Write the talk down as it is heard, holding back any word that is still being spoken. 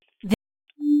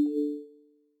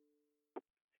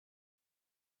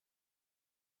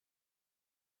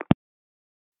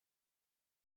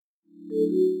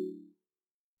Giving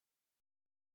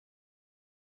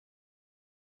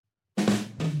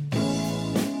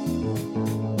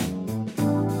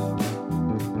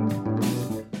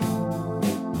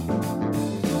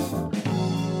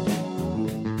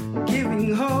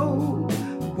hope,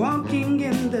 walking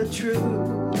in the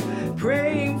truth,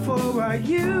 praying for our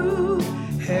youth,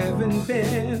 having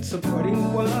been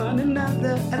supporting one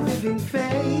another. A living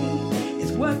faith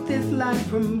is what this life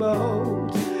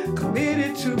promotes.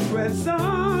 Committed to press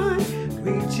on,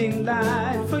 reaching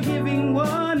life, forgiving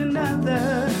one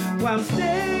another while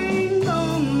staying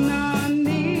on our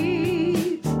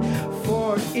knees.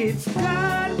 For it's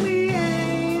God we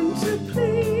aim to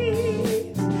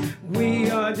please.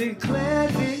 We are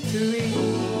declared victory.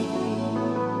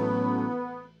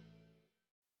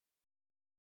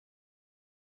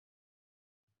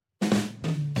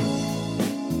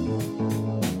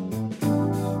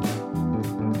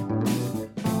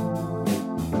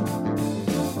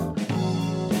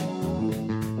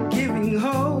 Giving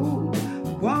hope,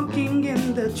 walking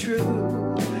in the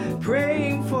truth,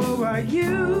 praying for our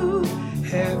youth,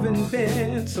 having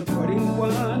been supporting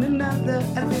one another.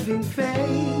 A living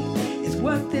faith is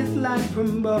what this life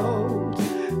promotes.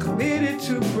 Committed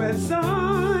to press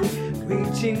on,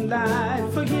 reaching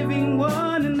life, forgiving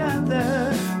one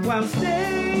another while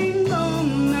staying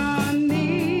on our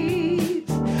knees.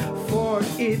 For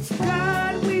it's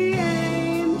God we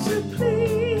aim to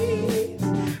please.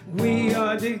 We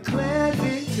are declared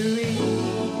victory.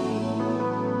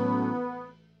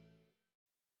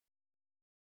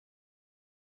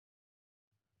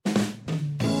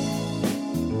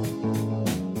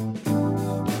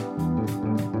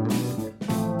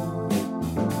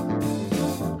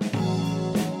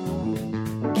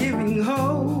 Giving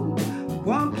hope,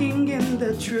 walking in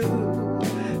the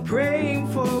truth, praying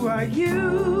for our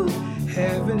youth,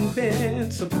 having been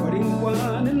supporting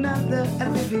one another. A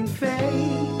living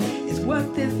faith is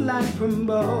what this life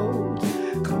promotes.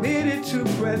 Committed to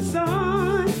press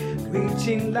on,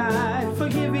 reaching life,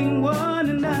 forgiving one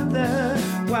another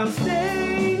while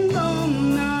staying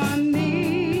on our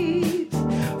knees.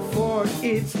 For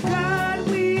it's God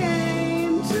we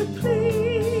aim to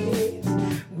please.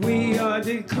 We are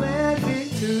declared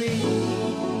victory.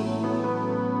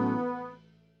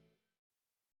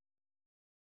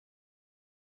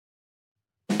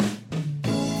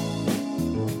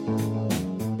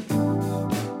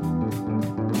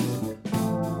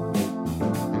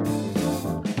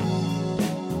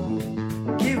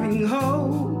 Giving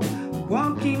hope,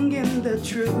 walking in the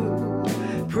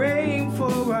truth, praying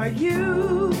for our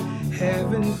youth,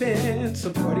 having been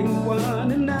supporting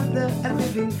one another. A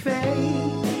living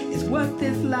faith is what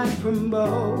this life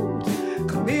promotes.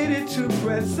 Committed to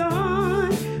press on,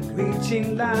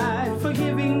 reaching life,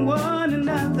 forgiving one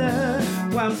another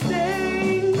while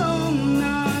staying on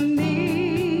our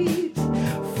knees.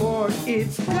 For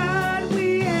it's God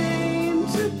we aim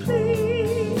to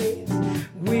please.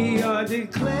 We are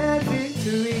declared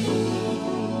victory.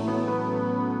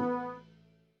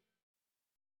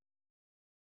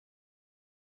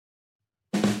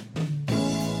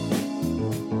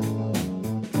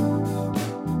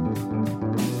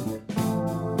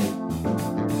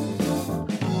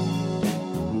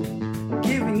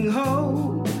 Giving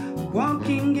hope,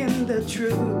 walking in the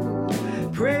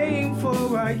truth, praying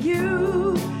for our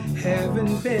youth,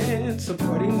 having been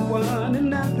supporting one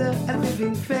another. A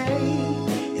living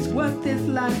faith is what this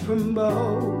life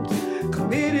promotes.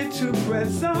 Committed to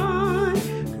press on,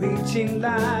 reaching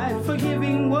life,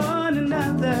 forgiving one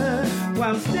another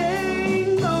while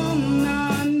staying on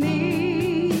our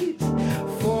knees.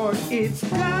 For it's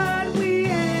God we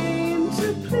aim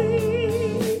to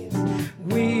please.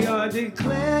 We are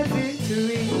declared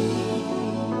victory.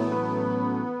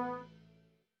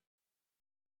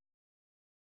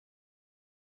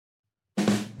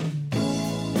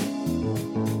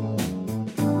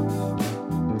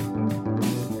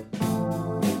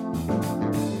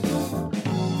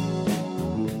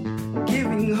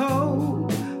 Giving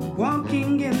hope,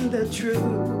 walking in the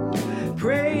truth,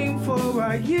 praying for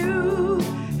our youth,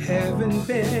 having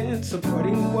been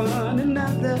supporting one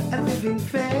another. A living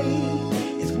faith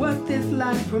is what this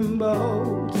life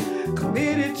promotes.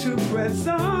 Committed to press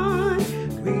on,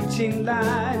 reaching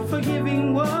life,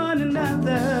 forgiving one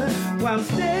another while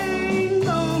staying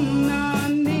on our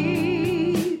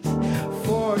knees.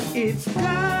 For it's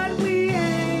God we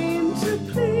aim to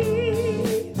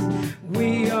please.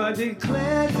 We are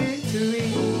declared victory.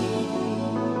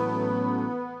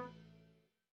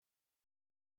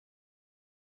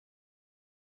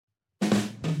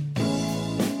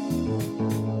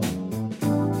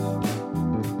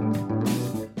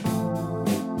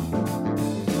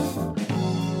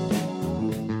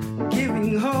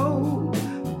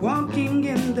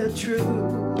 the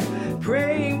truth,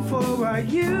 praying for our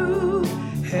youth.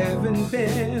 Haven't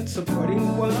been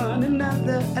supporting one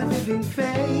another. A living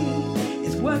faith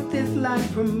is what this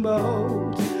life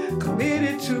promotes.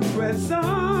 Committed to press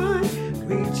on,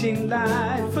 reaching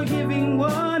life, forgiving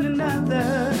one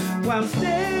another while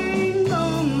staying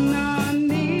on our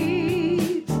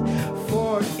knees.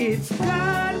 For it's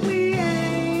God we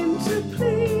aim to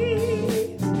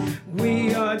please.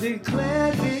 We are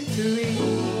declared victory.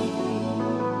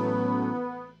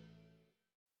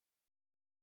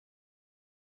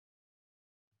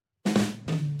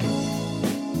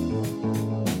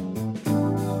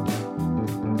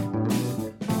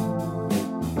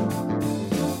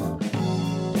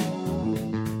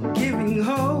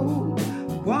 Hope,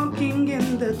 walking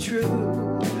in the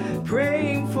truth,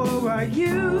 praying for our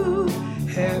youth.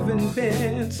 Haven't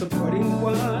been supporting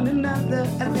one another.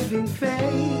 A living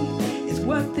faith is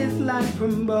what this life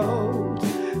promotes.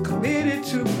 Committed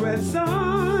to press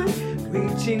on,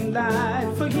 reaching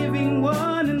life, forgiving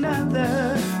one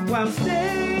another while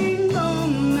staying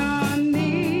on our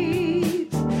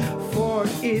knees. For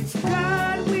it's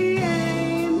God we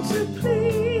aim to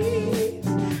please.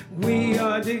 We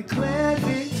are declared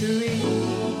victory.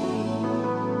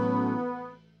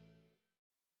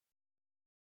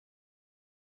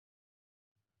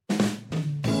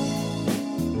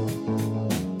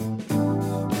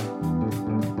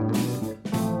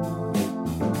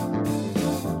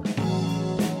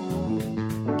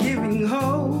 Giving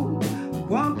hope,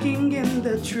 walking in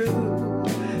the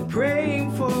truth,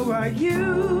 praying for our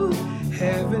youth.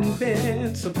 Haven't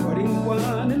been supporting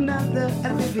one another.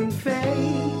 A living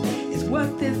faith is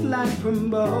what this life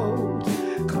promotes.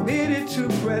 Committed to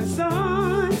press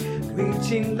on,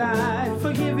 reaching life,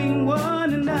 forgiving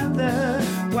one another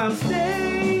while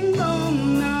staying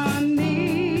on our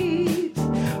knees.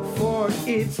 For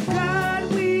it's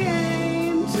God we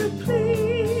aim to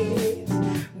please.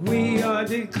 We are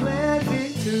declared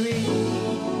victory.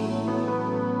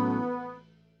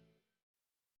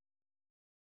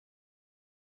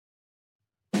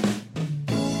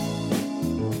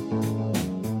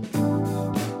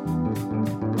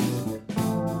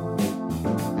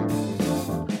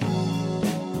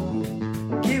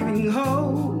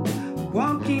 Hope,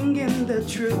 walking in the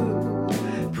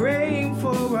truth, praying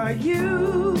for our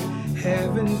youth.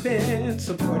 Haven't been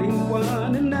supporting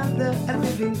one another. A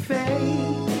living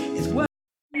faith is what.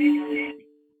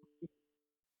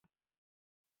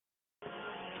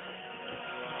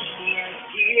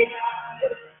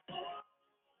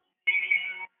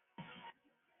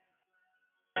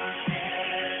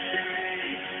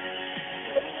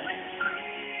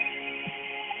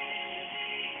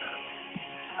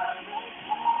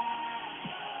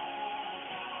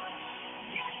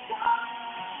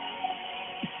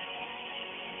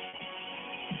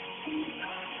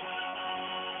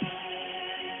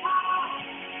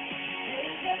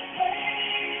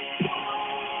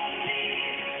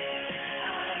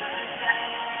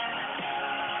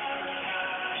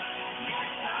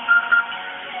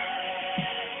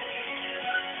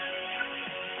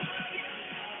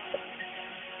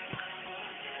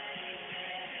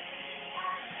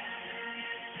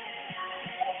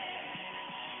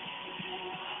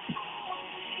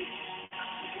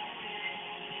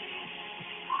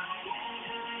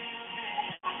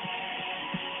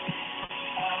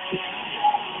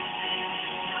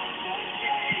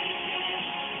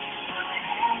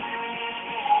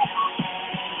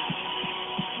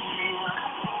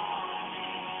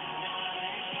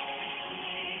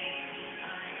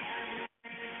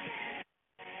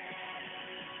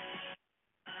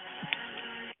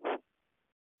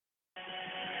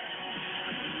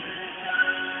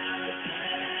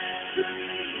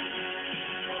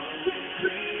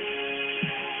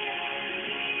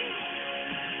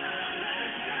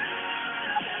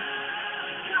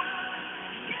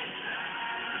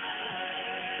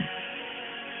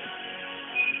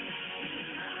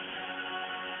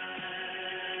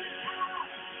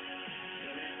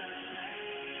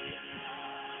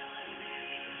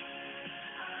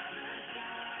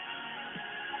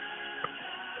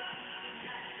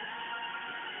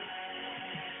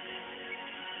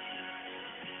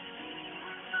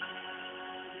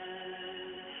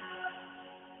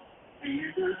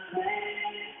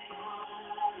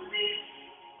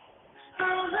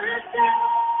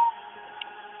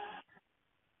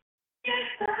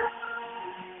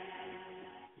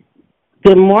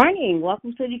 Good morning.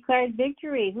 Welcome to Declared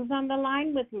Victory. Who's on the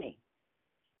line with me?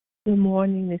 Good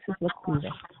morning. This is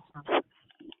Lakita.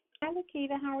 Hi,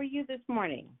 Lakita. How are you this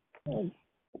morning? Good.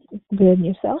 And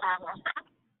yourself?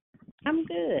 I'm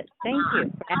good. Thank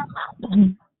you.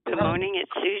 Good morning.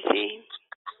 It's Susie.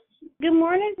 Good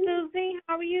morning, Susie.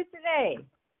 How are you today?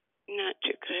 Not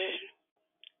too good.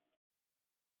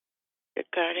 But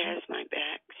God has my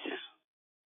back, so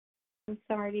I'm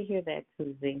sorry to hear that,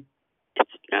 Susie. it's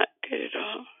not good at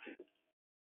all.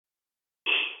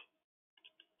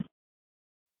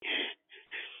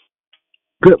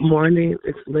 Good morning.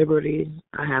 It's Liberty.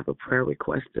 I have a prayer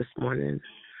request this morning.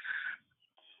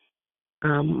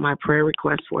 My prayer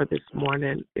request for this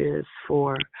morning is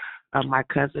for my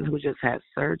cousin who just had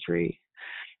surgery,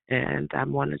 and I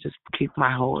want to just keep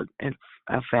my whole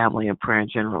family in prayer in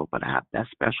general. But I have that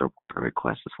special prayer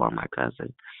request is for my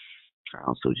cousin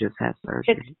Charles who just had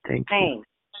surgery. Thank you.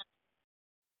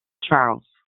 Charles.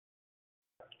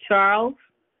 Charles?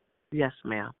 Yes,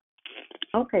 ma'am.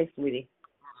 Okay, sweetie.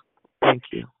 Thank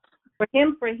you. For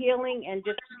him for healing and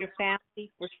just your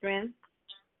family for strength?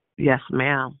 Yes,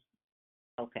 ma'am.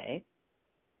 Okay.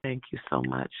 Thank you so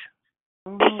much.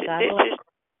 This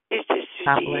is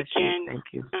God Susie bless again. you. Thank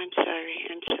you. I'm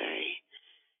sorry.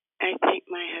 I think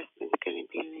my husband's going to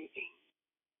be leaving.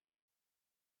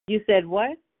 You said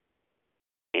what?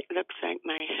 It looks like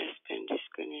my husband is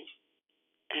going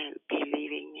to be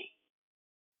leaving me.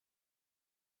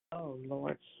 Oh,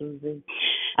 Lord, Susie.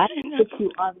 I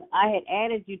had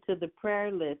added you to the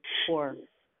prayer list for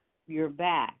your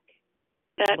back.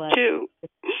 That but too.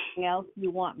 Anything else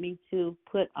you want me to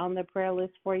put on the prayer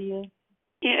list for you?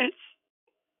 Yes.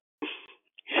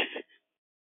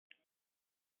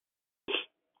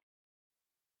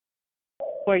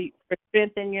 For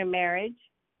strength in your marriage?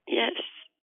 Yes,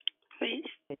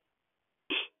 please.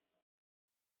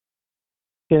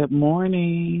 Good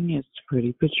morning. It's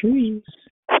Pretty Patrice.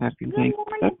 Happy Good Thanksgiving.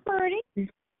 morning,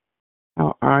 Pretty.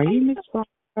 How are you, Miss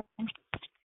Barbara?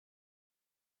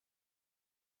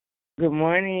 Good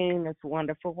morning. It's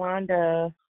Wonderful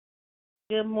Wanda.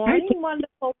 Good morning,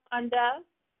 Wonderful Wanda.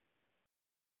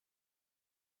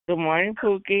 Good morning,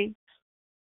 Pookie.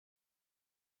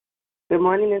 Good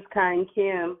morning, it's Kind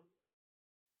Kim.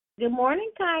 Good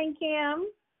morning, Kind Kim.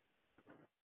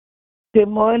 Good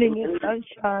morning, it's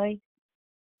Sunshine.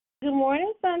 Good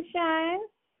morning, Sunshine.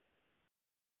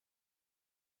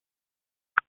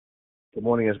 Good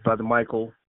morning, it's Brother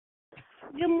Michael.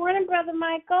 Good morning, Brother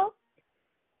Michael.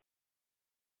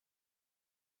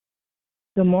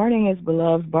 Good morning, it's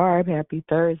beloved Barb. Happy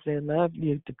Thursday. Love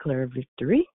you. Declare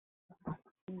victory.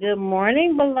 Good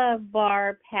morning, beloved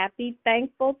Barb. Happy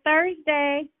Thankful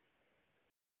Thursday.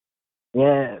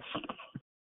 Yes.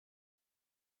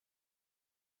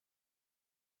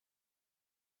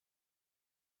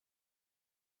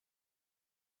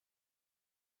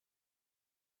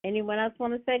 Anyone else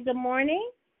want to say good morning?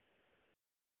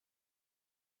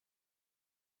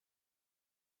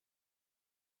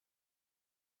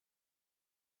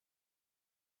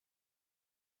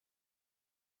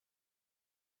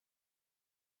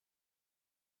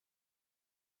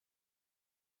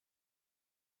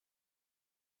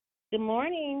 Good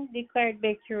morning, declared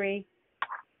victory.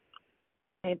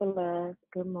 Hey, beloved.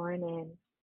 Good morning.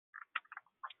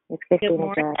 It's Good Christina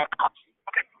morning.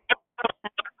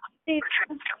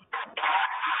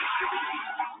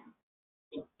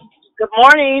 Good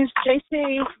morning,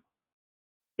 JC.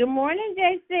 Good morning,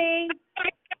 JC.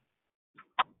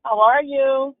 How are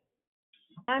you?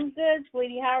 I'm good,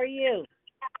 sweetie. How are you?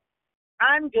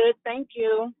 I'm good, thank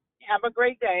you. Have a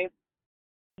great day.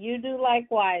 You do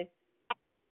likewise.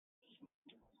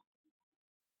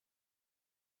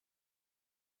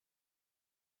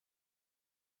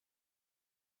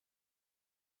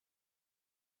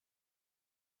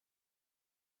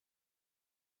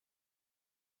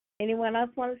 Anyone else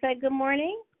want to say good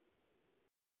morning?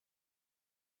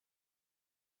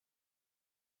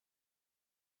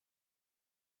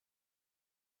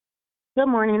 Good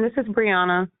morning. This is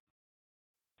Brianna.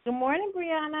 Good morning,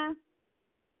 Brianna.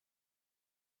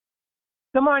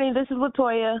 Good morning. This is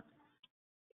Latoya.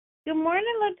 Good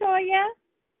morning, Latoya.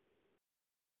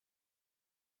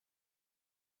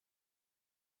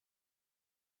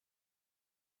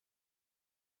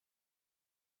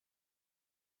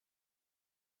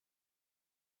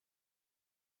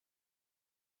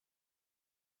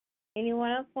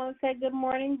 Anyone else want to say good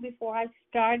morning before I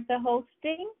start the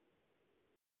hosting?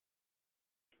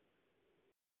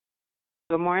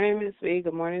 Good morning, Miss B.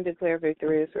 Good morning, Declare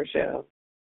Victory. It's Rochelle.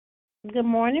 Good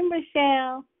morning,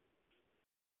 Michelle.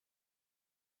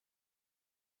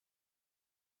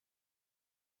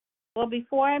 Well,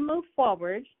 before I move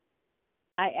forward,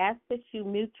 I ask that you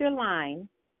mute your line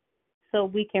so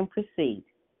we can proceed.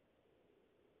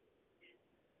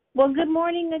 Well, good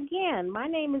morning again. My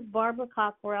name is Barbara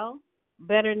Cockrell,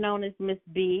 better known as Miss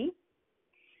B,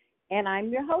 and I'm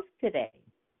your host today.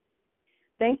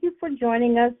 Thank you for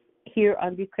joining us here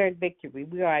on Declared Victory.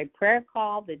 We are a prayer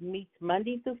call that meets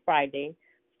Monday through Friday,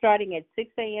 starting at 6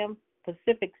 a.m.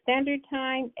 Pacific Standard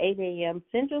Time, 8 a.m.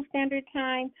 Central Standard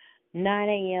Time, 9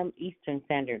 a.m. Eastern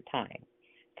Standard Time,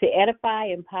 to edify,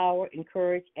 empower,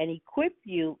 encourage, and equip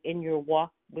you in your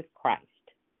walk with Christ.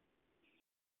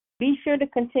 Be sure to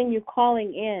continue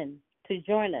calling in to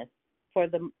join us for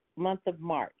the month of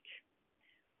March,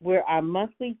 where our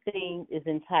monthly theme is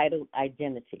entitled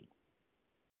Identity.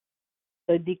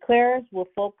 The declarers will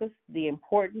focus the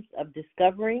importance of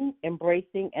discovering,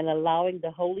 embracing, and allowing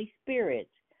the Holy Spirit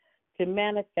to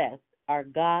manifest our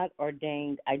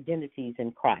God-ordained identities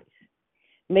in Christ.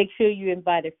 Make sure you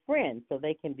invite a friend so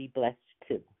they can be blessed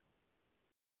too.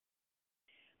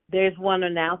 There's one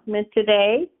announcement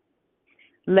today.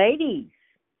 Ladies,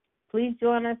 please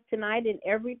join us tonight and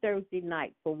every Thursday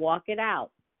night for Walk It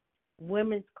Out,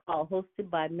 Women's Call, hosted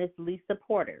by Miss Lisa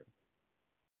Porter.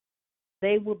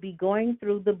 They will be going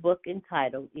through the book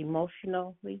entitled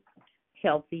Emotionally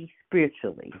Healthy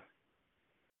Spiritually.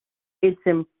 It's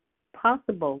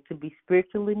impossible to be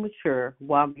spiritually mature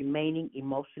while remaining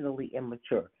emotionally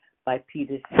immature, by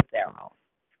Peter Cicero.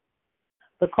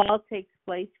 The call takes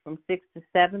place from 6 to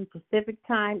 7 Pacific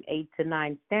Time, 8 to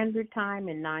 9 Standard Time,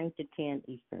 and 9 to 10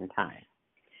 Eastern Time,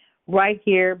 right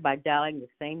here by dialing the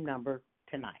same number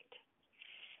tonight.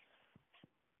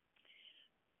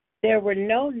 There were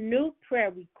no new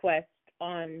prayer requests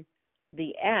on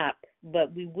the app,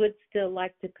 but we would still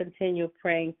like to continue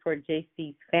praying for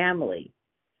JC's family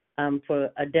for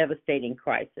a devastating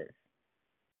crisis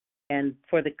and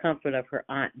for the comfort of her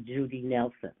Aunt Judy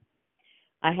Nelson.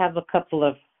 I have a couple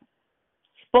of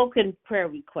spoken prayer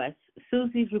requests.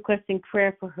 Susie's requesting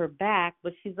prayer for her back,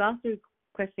 but she's also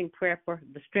requesting prayer for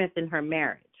the strength in her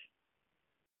marriage.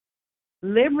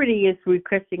 Liberty is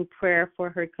requesting prayer for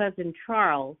her cousin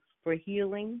Charles for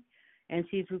healing, and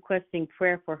she's requesting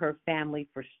prayer for her family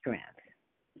for strength.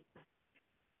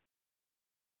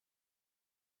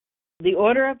 The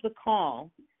order of the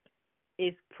call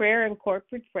is prayer and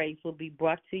corporate praise will be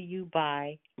brought to you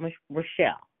by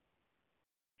Rochelle.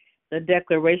 The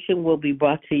declaration will be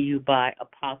brought to you by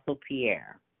Apostle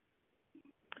Pierre.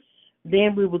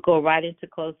 Then we will go right into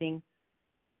closing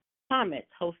comments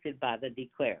hosted by the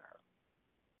declarer.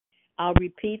 I'll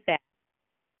repeat that.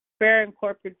 Prayer and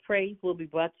corporate praise will be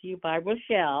brought to you by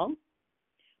Rochelle.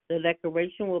 The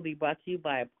declaration will be brought to you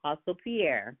by Apostle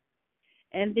Pierre.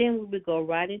 And then we will go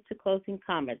right into closing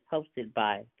comments hosted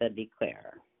by the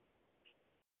declarer.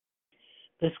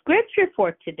 The scripture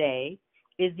for today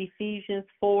is Ephesians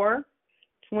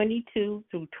 4:22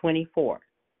 through 24.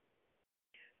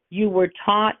 You were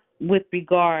taught with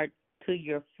regard to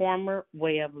your former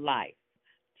way of life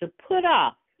to put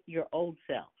off your old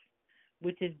self,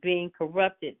 which is being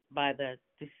corrupted by the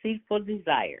deceitful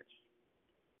desires,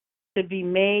 to be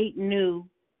made new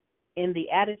in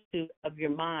the attitude of your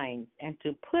minds, and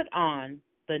to put on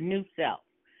the new self,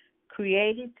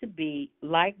 created to be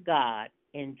like God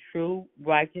in true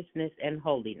righteousness and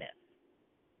holiness.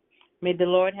 May the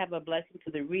Lord have a blessing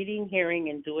to the reading, hearing,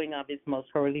 and doing of his most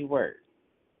holy word.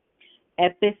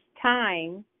 At this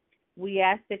time, we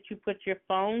ask that you put your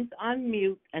phones on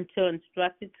mute until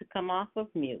instructed to come off of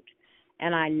mute.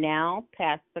 And I now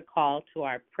pass the call to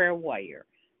our prayer warrior.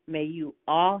 May you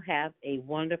all have a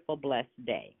wonderful, blessed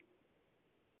day.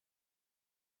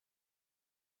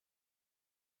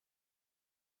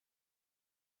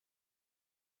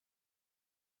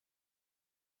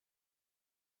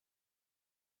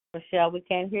 Michelle, we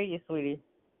can't hear you, sweetie.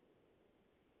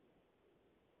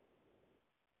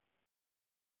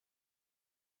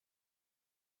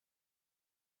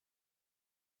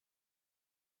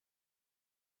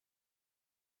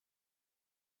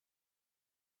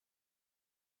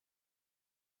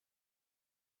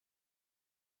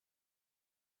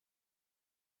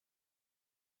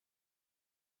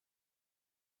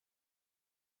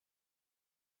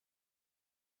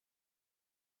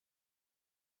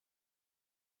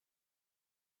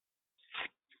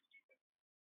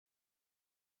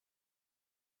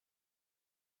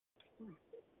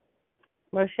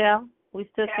 Michelle, we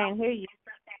still can't hear you.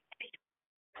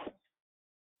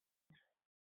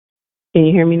 Can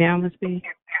you hear me now, Miss B?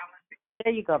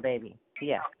 There you go, baby.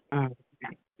 Yeah.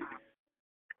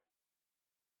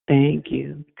 Thank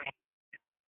you.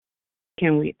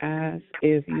 Can we ask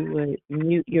if you would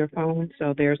mute your phone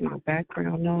so there's no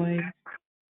background noise?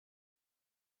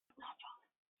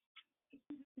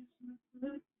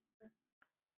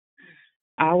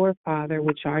 Our Father,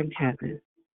 which art in heaven,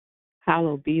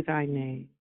 hallowed be thy name.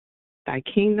 Thy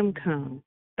kingdom come,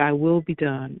 thy will be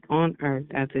done on earth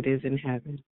as it is in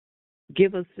heaven.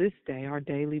 Give us this day our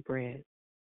daily bread,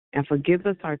 And forgive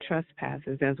us our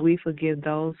trespasses as we forgive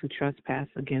those who trespass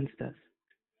against us.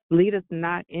 Lead us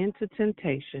not into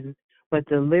temptation, but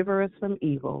deliver us from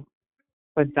evil.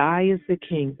 For thy is the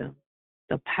kingdom,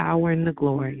 the power, and the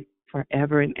glory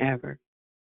forever and ever.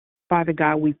 Father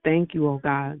God, we thank you, O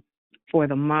God, for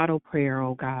the model prayer,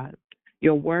 O God.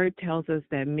 Your word tells us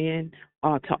that men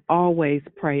ought to always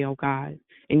pray, O God.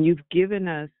 And you've given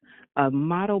us a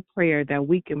model prayer that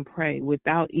we can pray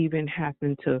without even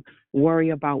having to worry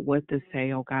about what to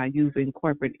say, oh God. You've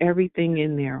incorporated everything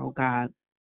in there, oh God.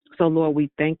 So, Lord, we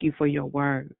thank you for your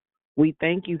word. We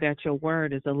thank you that your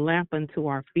word is a lamp unto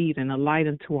our feet and a light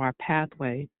unto our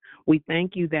pathway. We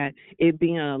thank you that it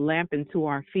being a lamp unto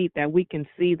our feet, that we can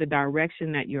see the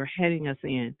direction that you're heading us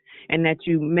in, and that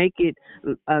you make it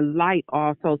a light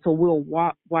also, so we'll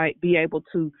be able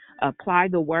to apply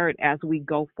the word as we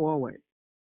go forward.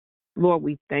 Lord,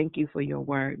 we thank you for your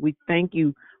word. We thank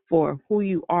you for who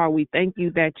you are. We thank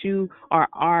you that you are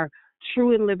our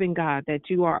true and living God, that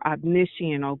you are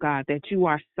omniscient, oh God, that you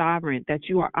are sovereign, that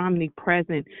you are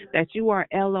omnipresent, that you are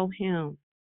Elohim,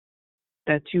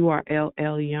 that you are El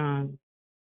Elyon.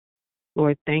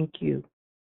 Lord, thank you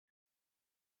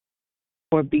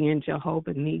for being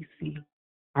Jehovah Nissi,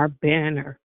 our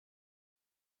banner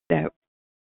that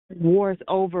wars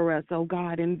over us, oh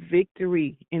God, in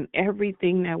victory in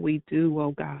everything that we do,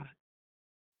 oh God.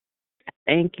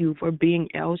 Thank you for being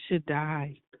El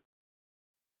Shaddai.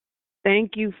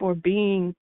 Thank you for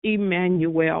being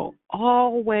Emmanuel,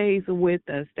 always with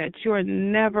us, that you're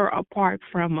never apart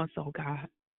from us, oh God.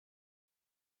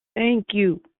 Thank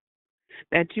you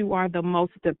that you are the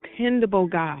most dependable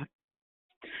God,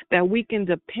 that we can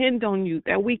depend on you,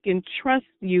 that we can trust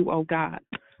you, oh God.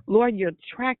 Lord, your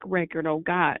track record, oh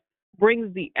God,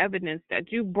 brings the evidence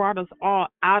that you brought us all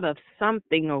out of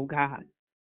something, oh God.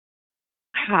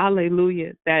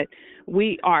 Hallelujah, that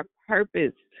we are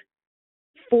purposed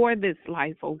for this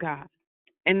life, oh God,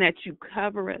 and that you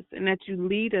cover us and that you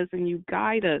lead us and you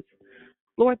guide us.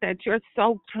 Lord, that you're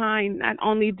so kind. Not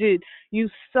only did you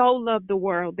so love the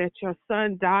world that your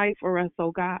son died for us,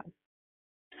 oh God,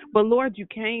 but Lord, you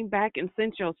came back and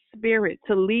sent your spirit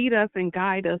to lead us and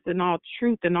guide us in all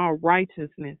truth and all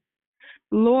righteousness.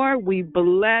 Lord, we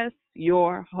bless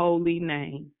your holy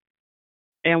name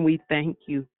and we thank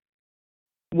you.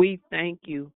 We thank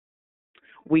you.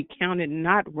 We count it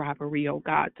not robbery, oh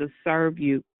God, to serve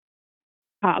you.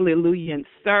 Hallelujah. And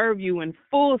serve you in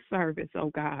full service, oh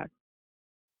God.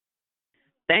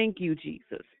 Thank you,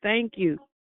 Jesus. Thank you.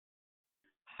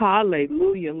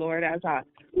 Hallelujah, Lord. As I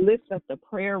lift up the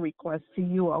prayer request to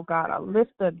you, oh God, I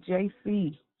lift up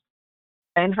JC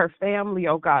and her family,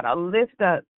 oh God. I lift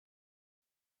up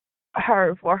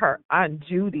her for her Aunt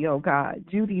Judy, oh God.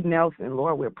 Judy Nelson,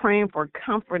 Lord. We're praying for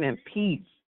comfort and peace.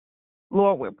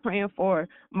 Lord, we're praying for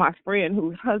my friend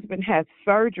whose husband had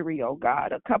surgery, oh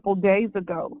God, a couple days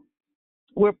ago.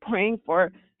 We're praying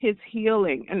for his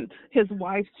healing and his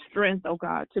wife's strength, oh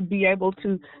God, to be able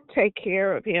to take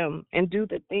care of him and do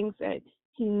the things that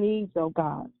he needs, oh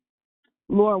God.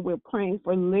 Lord, we're praying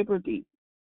for liberty.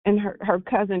 And her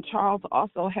cousin Charles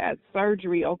also had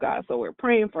surgery, oh God. So we're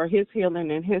praying for his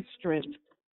healing and his strength.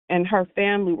 And her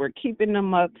family, we're keeping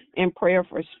them up in prayer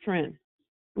for strength.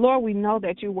 Lord, we know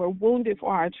that you were wounded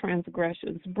for our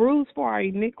transgressions, bruised for our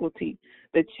iniquity.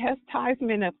 The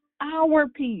chastisement of our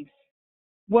peace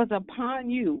was upon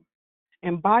you,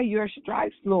 and by your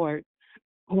stripes, Lord,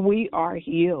 we are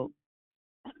healed.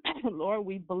 Lord,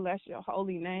 we bless your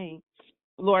holy name.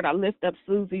 Lord, I lift up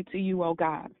Susie to you, oh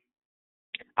God.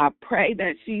 I pray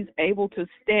that she's able to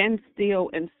stand still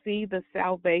and see the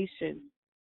salvation.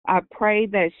 I pray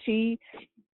that she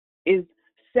is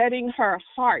setting her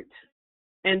heart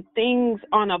and things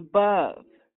on above,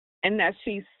 and that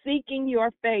she's seeking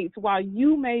your face while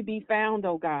you may be found,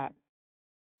 oh God.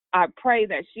 I pray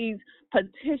that she's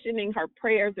petitioning her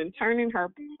prayers and turning her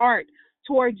heart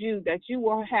toward you, that you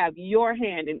will have your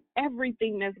hand in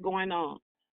everything that's going on,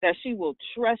 that she will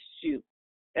trust you,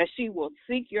 that she will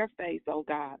seek your face, oh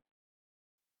God,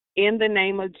 in the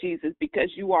name of Jesus, because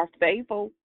you are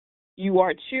faithful, you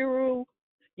are true,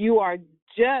 you are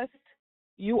just,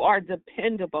 you are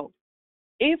dependable.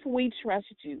 If we trust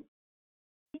you,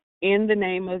 in the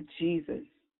name of Jesus,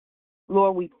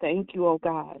 Lord, we thank you, oh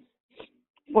God,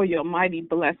 for your mighty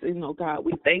blessing, oh God.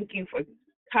 We thank you for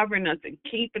covering us and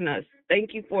keeping us.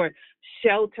 Thank you for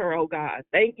shelter, oh God.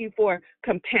 Thank you for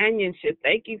companionship.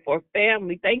 Thank you for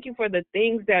family. Thank you for the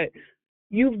things that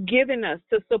you've given us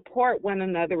to support one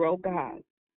another, oh God.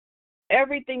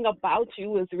 Everything about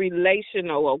you is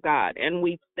relational, oh God, and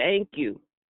we thank you.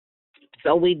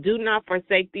 So we do not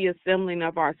forsake the assembling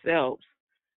of ourselves,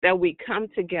 that we come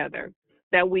together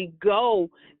that we go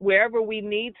wherever we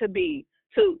need to be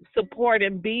to support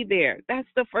and be there. That's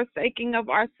the forsaking of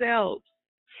ourselves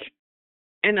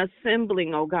and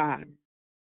assembling, oh God.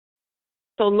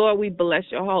 So, Lord, we bless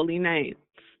your holy name.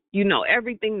 You know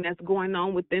everything that's going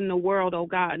on within the world, oh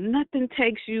God. Nothing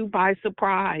takes you by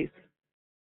surprise.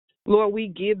 Lord, we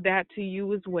give that to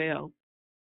you as well.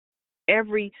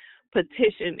 Every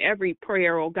petition, every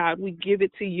prayer, oh God, we give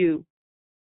it to you.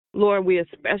 Lord, we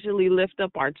especially lift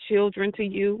up our children to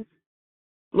you.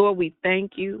 Lord, we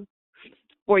thank you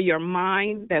for your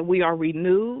mind that we are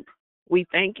renewed. We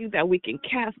thank you that we can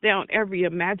cast down every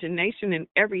imagination and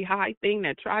every high thing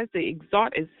that tries to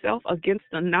exalt itself against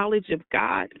the knowledge of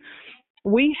God.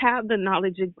 We have the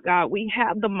knowledge of God. We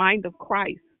have the mind of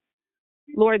Christ.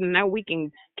 Lord, and now we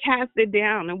can cast it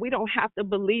down and we don't have to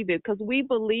believe it because we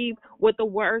believe what the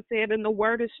word said and the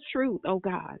word is truth, oh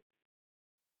God.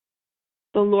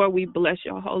 So, Lord, we bless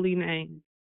your holy name.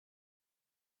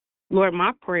 Lord,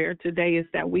 my prayer today is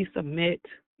that we submit,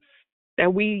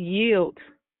 that we yield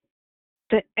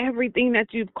to everything that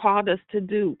you've called us to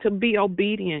do, to be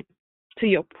obedient to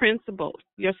your principles,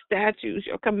 your statutes,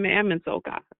 your commandments, oh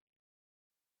God.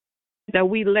 That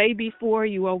we lay before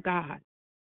you, oh God,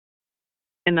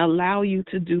 and allow you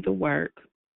to do the work.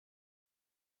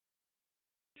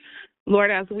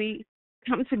 Lord, as we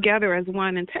come together as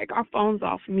one and take our phones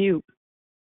off mute,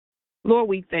 Lord,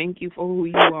 we thank you for who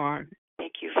you are.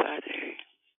 Thank you, Father.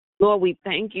 Lord, we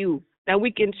thank you that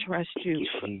we can trust you.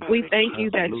 We thank you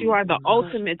that you are the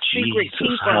ultimate secret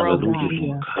keeper, oh God,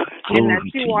 and that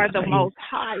you are the most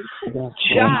high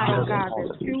God, oh God,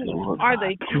 that you are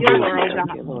the healer, oh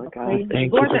God.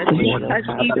 Lord, that you touch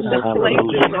even the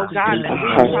places, oh God, that we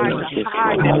try to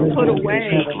hide and put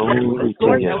away.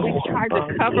 Lord, that we try to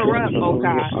cover up, oh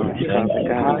God.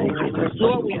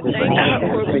 Lord, we thank you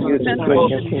for the sense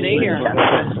of there.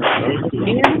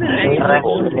 In the name of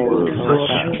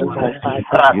Jesus.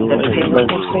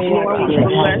 Lord, we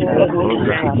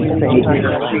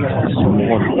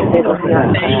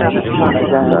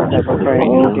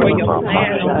bless for your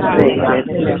plan, oh God.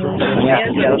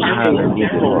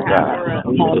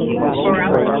 For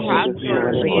us to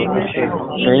prosper, being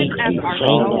even as our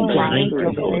soul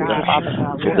prospers, oh God.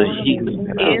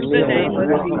 In the name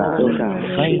of Jesus.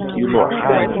 Thank you, Lord.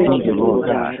 Hallelujah, Lord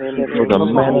God, for the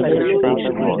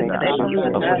manifestation, Lord God,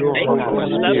 of your Holy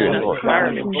Spirit, Lord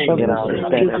God, in our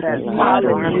respective lives.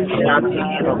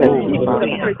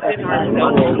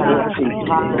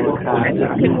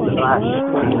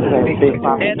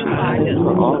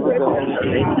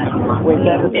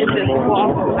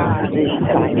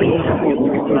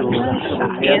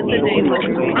 Everything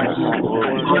about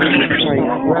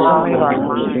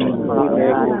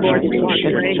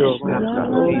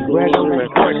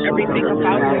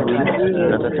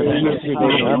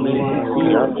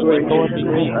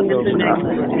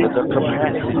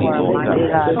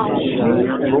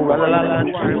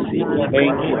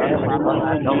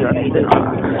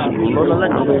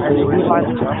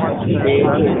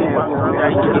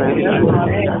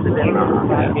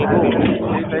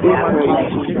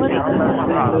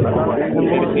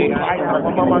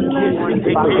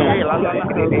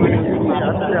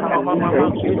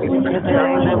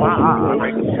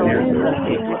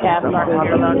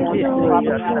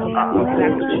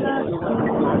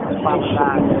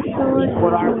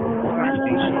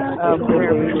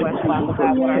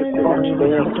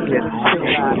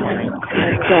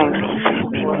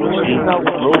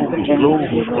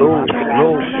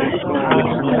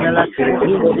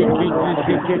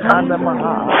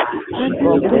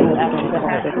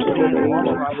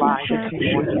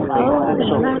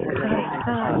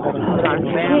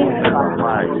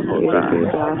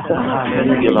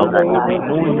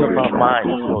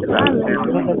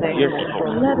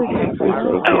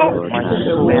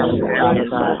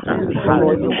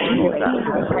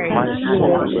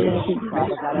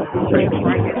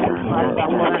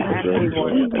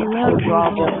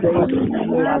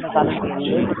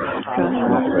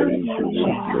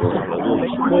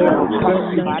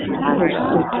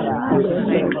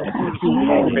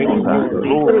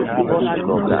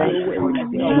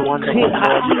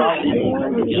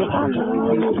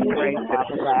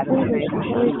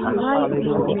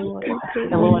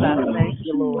Lord, I thank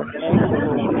you, Lord. Thank you,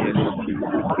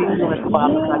 Lord.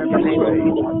 Father God, in the name of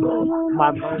Jesus, my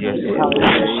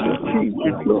birthday,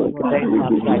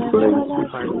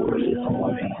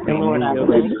 and Lord, I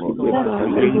thank you, Lord.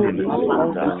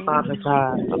 Father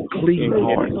God, a clean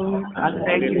heart. I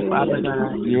thank you, Father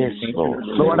God. Yes, Lord.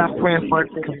 Lord, I pray for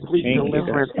complete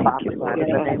deliverance, Father God, in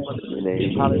the name of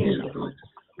Jesus. Hallelujah.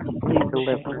 Complete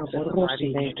deliverance in the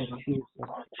mighty name of Jesus.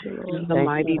 In the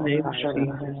mighty name of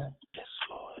Jesus.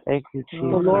 Thank you, So,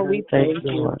 Jesus. Lord, we Thank thank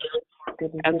you, you Lord.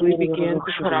 as we begin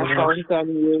to put our phones on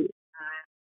you.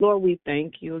 Lord, we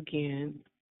thank you again.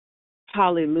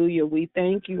 Hallelujah. We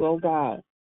thank you, oh God,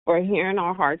 for hearing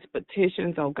our heart's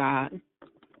petitions, oh God.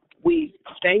 We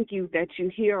thank you that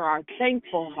you hear our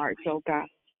thankful hearts, oh God.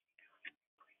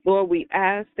 Lord, we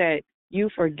ask that you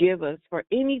forgive us for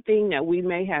anything that we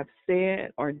may have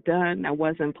said or done that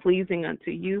wasn't pleasing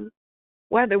unto you,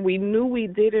 whether we knew we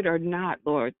did it or not,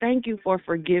 Lord. Thank you for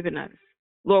forgiving us.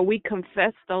 Lord, we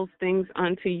confess those things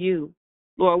unto you.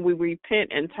 Lord, we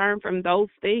repent and turn from those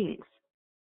things.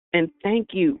 And thank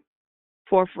you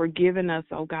for forgiving us,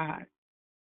 oh God.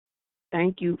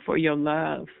 Thank you for your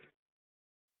love.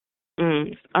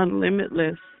 It's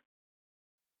unlimitless.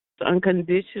 It's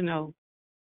unconditional.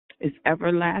 It's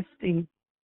everlasting.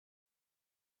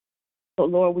 So,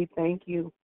 Lord, we thank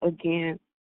you again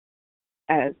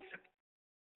as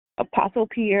Apostle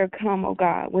Pierre come, oh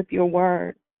God, with your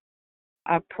word.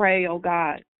 I pray, oh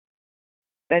God,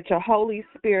 that your Holy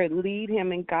Spirit lead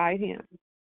him and guide him,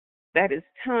 that his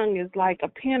tongue is like a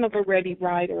pen of a ready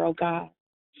writer, oh God,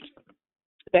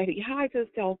 that he hides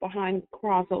himself behind the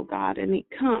cross, oh God, and he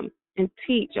come and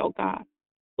teach, oh God.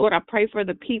 Lord, I pray for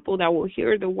the people that will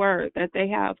hear the word, that they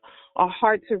have a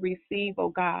heart to receive, oh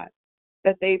God,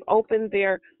 that they've opened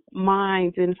their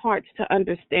minds and hearts to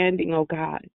understanding, oh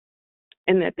God,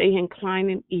 and that they incline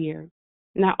an ear.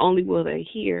 Not only will they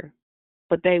hear,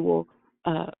 but they will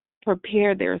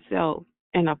prepare themselves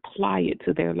and apply it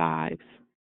to their lives.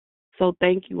 So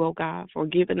thank you, oh God, for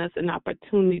giving us an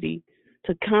opportunity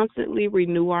to constantly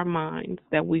renew our minds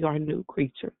that we are new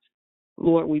creatures.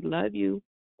 Lord, we love you.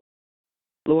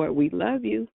 Lord, we love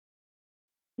you.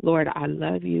 Lord, I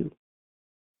love you.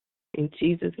 In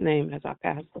Jesus' name, as I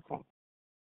pass the phone.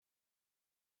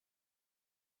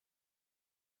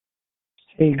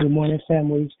 Hey, good morning,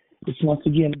 family. It's once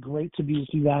again great to be with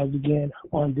you guys again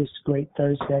on this great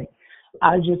Thursday.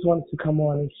 I just wanted to come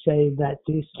on and say that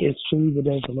this is truly the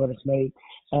day the Lord has made,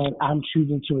 and I'm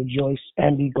choosing to rejoice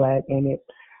and be glad in it.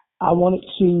 I wanted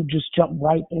to just jump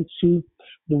right into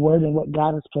the word and what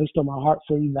God has placed on my heart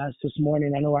for you guys this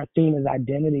morning. I know our theme is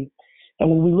identity. And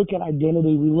when we look at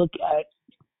identity, we look at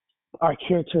our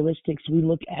characteristics, we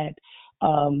look at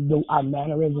our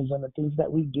mannerisms and the things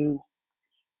that we do.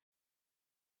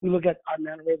 We look at our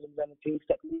mannerisms and the things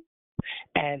that we,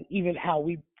 and even how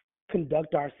we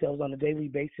conduct ourselves on a daily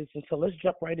basis. And so let's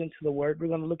jump right into the word. We're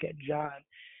going to look at John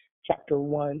chapter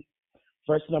 1,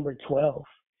 verse number 12.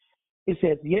 It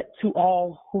says, "Yet to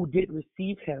all who did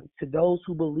receive him, to those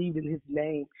who believed in his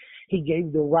name, he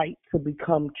gave the right to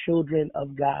become children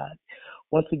of God."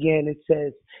 Once again, it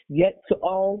says, "Yet to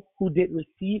all who did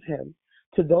receive him,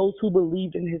 to those who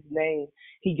believed in his name,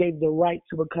 he gave the right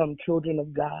to become children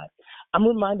of God." I'm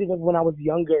reminded of when I was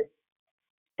younger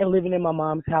and living in my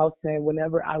mom's house, and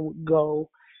whenever I would go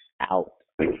out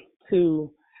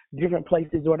to different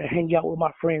places or to hang out with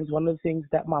my friends, one of the things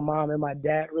that my mom and my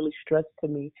dad really stressed to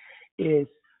me is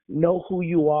know who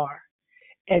you are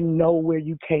and know where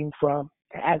you came from.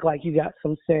 Act like you got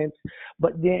some sense.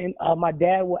 But then my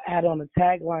dad will add on a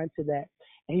tagline to that,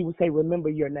 and he would say, "Remember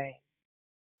your name.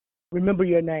 Remember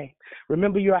your name.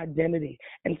 Remember your identity."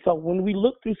 And so when we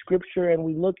look through scripture and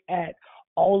we look at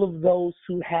all of those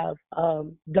who have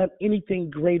done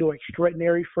anything great or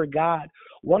extraordinary for God,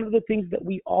 one of the things that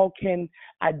we all can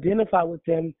identify with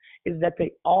them is that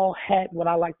they all had what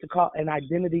I like to call an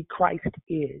identity Christ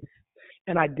is.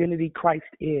 An identity Christ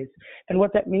is. And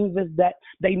what that means is that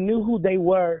they knew who they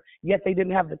were, yet they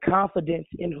didn't have the confidence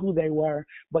in who they were.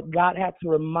 But God had to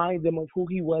remind them of who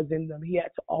he was in them. He had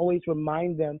to always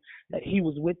remind them that he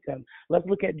was with them. Let's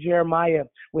look at Jeremiah.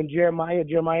 When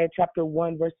Jeremiah chapter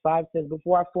 1, verse 5 says,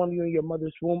 "Before I formed you in your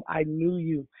mother's womb, I knew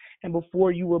you. And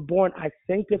before you were born, I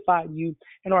sanctified you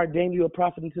and ordained you a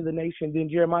prophet unto the nation." Then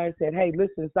Jeremiah said, "Hey,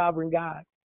 listen, sovereign God,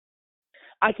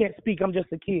 I can't speak. I'm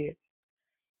just a kid.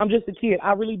 I'm just a kid.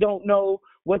 I really don't know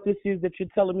what this is that you're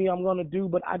telling me I'm going to do,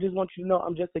 but I just want you to know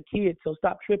I'm just a kid, so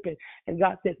stop tripping." And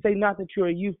God said, "Say not that you're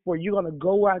a youth, for you're going to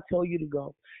go where I tell you to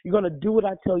go. You're going to do what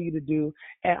I tell you to do,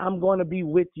 and I'm going to be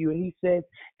with you." And he says,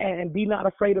 "And be not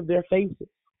afraid of their faces,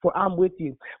 for I'm with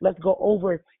you." Let's go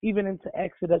over even into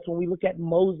Exodus. When we look at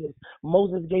Moses,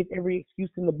 Moses gave every excuse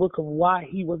in the book of why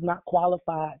he was not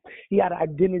qualified. He had an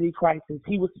identity crisis.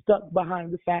 He was stuck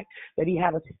behind the fact that he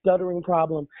had a stuttering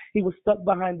problem. He was stuck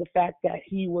behind the fact that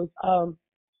he was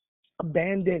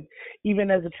abandoned.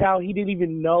 Even as a child, he didn't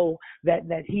even know that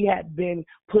he had been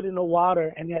put in the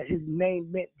water and that his name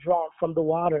meant drawn from the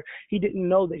water. He didn't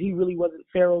know that he really wasn't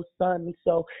Pharaoh's son. And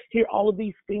so here, all of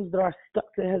these things that are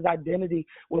stuck to his identity.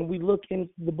 When we look in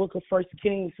the book of 1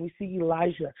 Kings, we see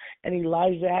Elijah, and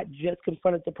Elijah had just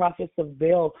confronted the prophets of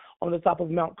Baal on the top of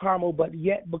Mount Carmel, but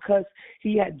yet because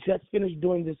he had just finished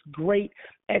doing this great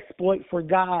exploit for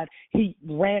God, he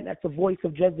ran at the voice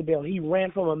of Jezebel. He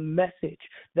ran from a message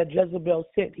that Jezebel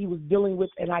sent. He was dealing with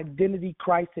an identity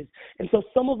crisis. And so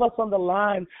some of us on the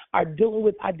line are dealing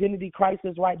with identity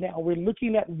crisis right now. We're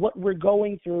looking at what we're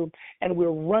going through and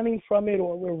we're running from it,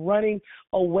 or we're running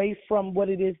away from what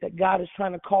it is that God is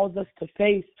trying to cause us to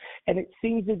face. And it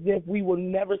seems as if we will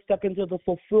never step into the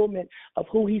fulfillment of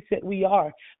who he said we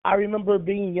are. I remember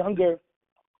being younger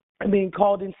and being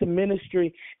called into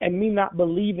ministry and me not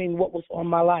believing what was on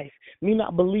my life, me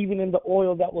not believing in the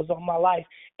oil that was on my life.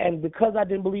 And because I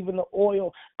didn't believe in the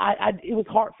oil, it was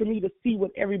hard for me to see what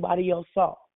everybody else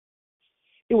saw.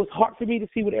 It was hard for me to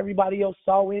see what everybody else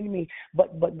saw in me,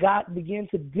 but God began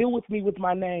to deal with me with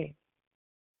my name.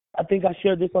 I think I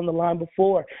shared this on the line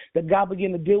before, that God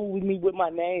began to deal with me with my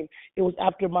name. It was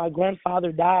after my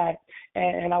grandfather died,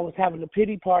 and I was having a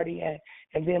pity party,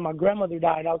 and then my grandmother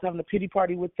died. I was having a pity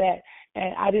party with that,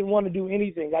 and I didn't want to do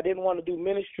anything. I didn't want to do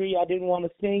ministry. I didn't want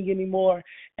to sing anymore,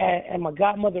 and my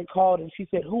godmother called, and she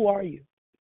said, "Who are you?"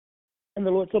 And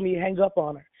the Lord told me to hang up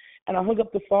on her. And I hung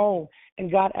up the phone, and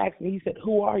God asked me, he said,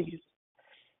 "Who are you?"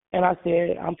 And I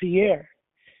said, "I'm Pierre."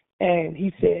 And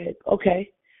he said, "Okay.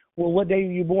 Well, what day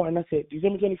were you born?" And I said,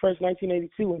 December 21st,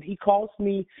 1982. And he caused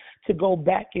me to go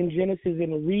back in Genesis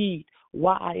and read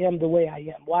why I am the way I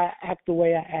am, why I act the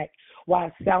way I act, why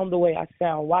I sound the way I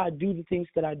sound, why I do the things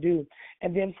that I do.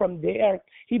 And then from there,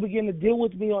 he began to deal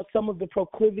with me on some of the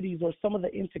proclivities or some of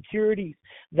the insecurities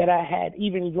that I had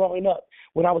even growing up.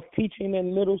 When I was teaching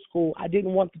in middle school, I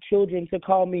didn't want the children to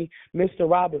call me Mr.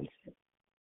 Robinson.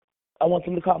 I want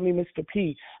them to call me Mr.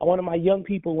 P. I wanted my young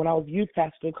people, when I was youth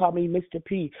pastor, to call me Mr.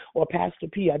 P or Pastor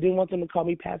P. I didn't want them to call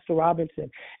me Pastor Robinson.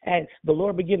 And the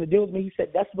Lord began to deal with me. He said,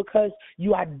 that's because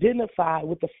you identify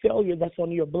with the failure that's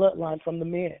on your bloodline from the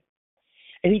men.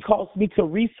 And he caused me to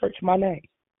research my name.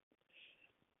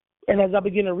 And as I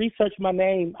began to research my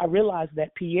name, I realized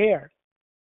that Pierre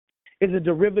is a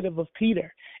derivative of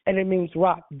Peter, and it means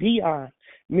rock. Dion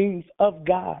means of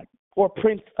God or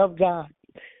Prince of God.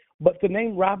 But the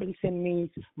name Robinson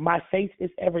means my faith is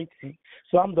everything.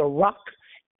 So I'm the rock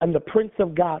and the Prince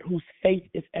of God whose faith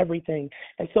is everything.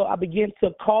 And so I began to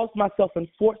cause myself and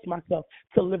force myself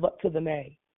to live up to the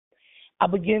name. I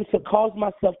began to cause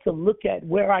myself to look at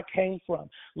where I came from,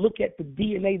 look at the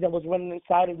DNA that was running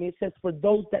inside of me. It says, for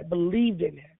those that believed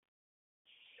in him,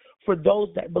 for those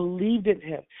that believed in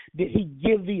him, did he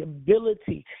give the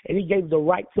ability and he gave the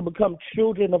right to become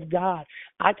children of God.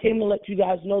 I came to let you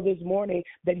guys know this morning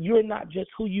that you're not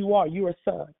just who you are. You're a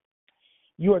son.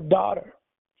 You're a daughter.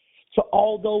 So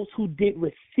all those who did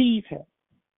receive him,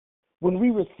 when we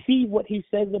receive what he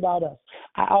says about us,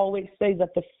 I always say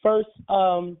that the first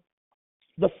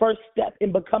step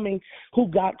in becoming who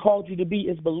God called you to be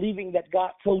is believing that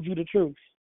God told you the truth.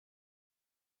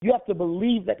 You have to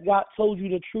believe that God told you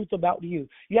the truth about you.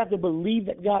 You have to believe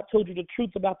that God told you the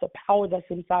truth about the power that's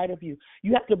inside of you.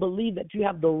 You have to believe that you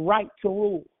have the right to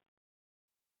rule.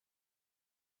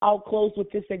 I'll close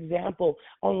with this example.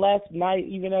 On last night,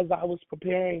 even as I was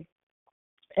preparing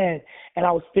and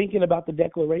I was thinking about the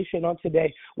declaration on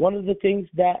today, one of the things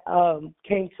that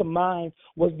came to mind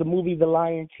was the movie The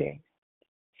Lion King.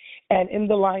 And in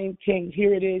The Lion King,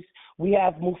 here it is, we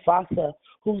have Mufasa,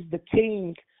 who's the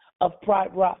king of Pride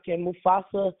Rock, and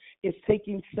Mufasa is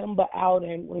taking Simba out,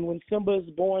 and when Simba is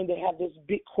born, they have this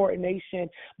big coronation,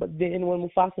 but then when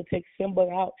Mufasa takes Simba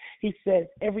out, he says,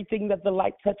 everything that the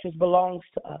light touches belongs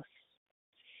to us.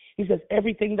 He says,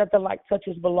 everything that the light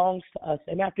touches belongs to us.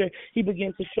 And after he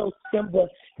began to show Simba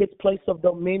his place of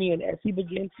dominion, as he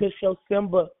began to show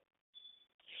Simba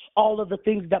all of the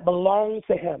things that belong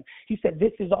to him, he said,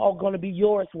 this is all going to be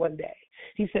yours one day.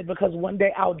 He said, because one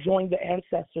day I'll join the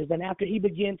ancestors. And after he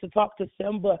began to talk to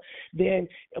Simba, then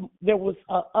there was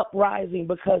an uprising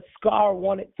because Scar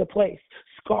wanted to place.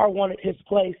 Scar wanted his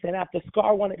place. And after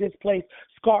Scar wanted his place,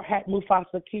 Scar had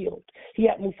Mufasa killed. He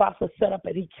had Mufasa set up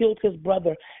and he killed his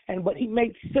brother. But he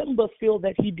made Simba feel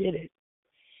that he did it.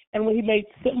 And when he made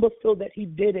Simba feel that he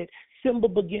did it, Simba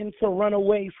began to run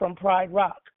away from Pride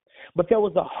Rock. But there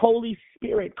was a Holy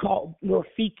Spirit called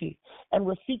Rafiki, and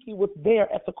Rafiki was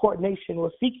there at the coronation.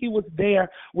 Rafiki was there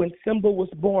when Simba was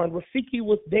born. Rafiki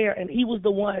was there, and he was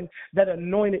the one that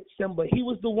anointed Simba. He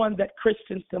was the one that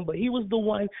christened Simba. He was the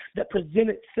one that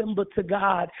presented Simba to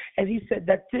God, and he said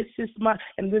that this is my,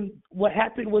 and then what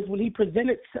happened was when he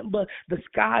presented Simba, the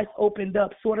skies opened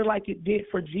up, sort of like it did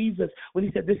for Jesus, when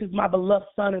he said, this is my beloved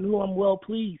son in whom I'm well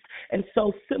pleased. And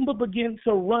so Simba began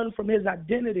to run from his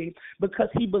identity because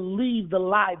he believed the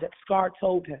lie that Scar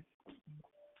told him.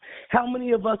 How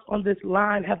many of us on this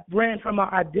line have ran from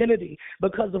our identity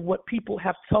because of what people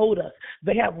have told us?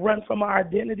 They have run from our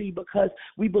identity because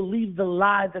we believe the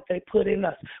lie that they put in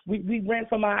us. We ran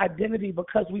from our identity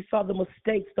because we saw the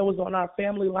mistakes that was on our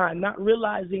family line, not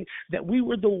realizing that we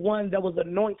were the one that was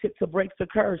anointed to break the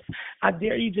curse. I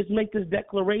dare you just make this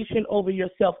declaration over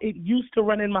yourself. It used to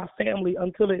run in my family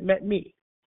until it met me.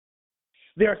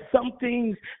 There are some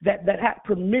things that had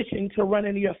permission to run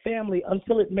into your family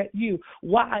until it met you.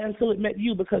 Why until it met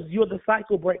you? Because you're the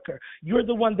cycle breaker. You're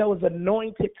the one that was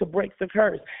anointed to break the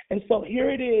curse. And so here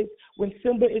it is, when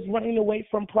Simba is running away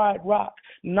from Pride Rock,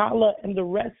 Nala and the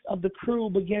rest of the crew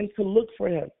began to look for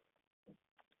him.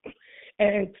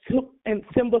 And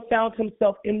Simba found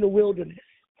himself in the wilderness.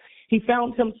 He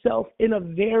found himself in a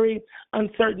very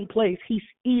uncertain place. He's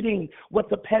eating what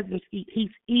the peasants eat.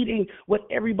 He's eating what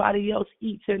everybody else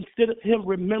eats, instead of him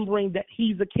remembering that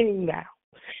he's a king now.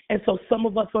 And so some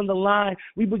of us on the line,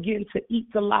 we begin to eat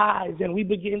the lies, and we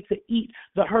begin to eat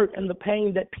the hurt and the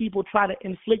pain that people try to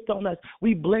inflict on us.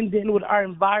 We blend in with our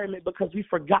environment because we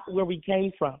forgot where we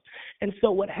came from. And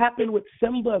so what happened with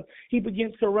Simba, he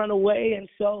began to run away. And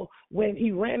so when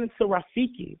he ran into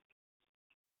Rafiki,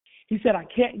 he said, I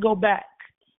can't go back.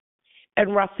 And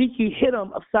Rafiki hit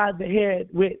him upside the head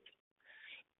with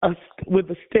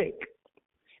a stick.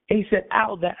 And he said,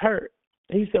 ow, that hurt.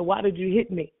 And he said, why did you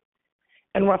hit me?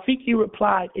 And Rafiki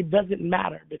replied, it doesn't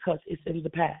matter because it's in the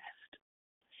past.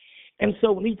 And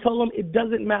so when he told him it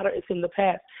doesn't matter, it's in the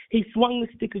past, he swung the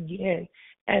stick again.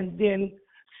 And then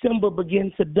Simba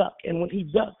began to duck. And when he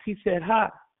ducked, he said, ha,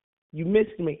 you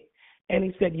missed me. And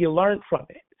he said, you learned from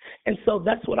it. And so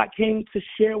that's what I came to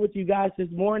share with you guys this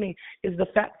morning, is the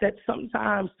fact that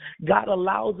sometimes God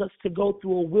allows us to go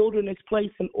through a wilderness place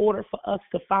in order for us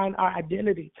to find our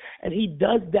identity. And he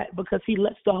does that because he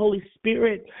lets the Holy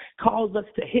Spirit cause us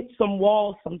to hit some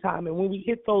walls sometime. And when we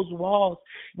hit those walls,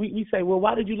 we say, well,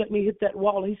 why did you let me hit that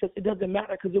wall? And he says, it doesn't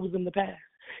matter because it was in the past.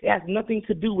 It has nothing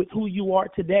to do with who you are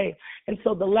today. And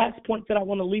so the last point that I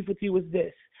want to leave with you is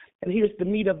this, and here's the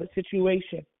meat of the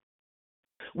situation.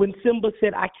 When Simba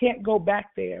said, I can't go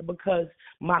back there because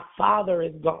my father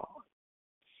is gone,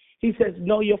 he says,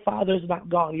 no, your father is not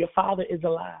gone. Your father is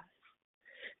alive.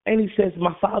 And he says,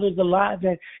 my father's alive.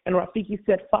 And Rafiki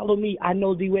said, follow me. I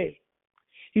know the way.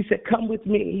 He said, come with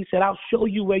me. He said, I'll show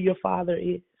you where your father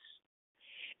is.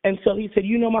 And so he said,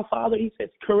 you know my father? He says,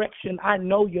 correction, I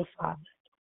know your father.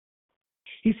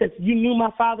 He says, you knew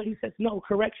my father? He says, no,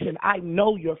 correction, I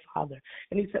know your father.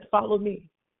 And he said, follow me.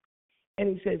 And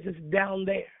he says, it's down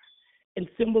there. And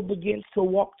Simba begins to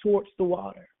walk towards the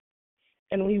water.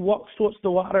 And when he walks towards the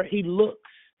water, he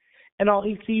looks, and all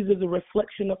he sees is a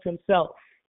reflection of himself.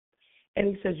 And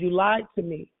he says, you lied to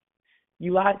me.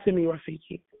 You lied to me,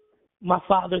 Rafiki. My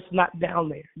father's not down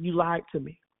there. You lied to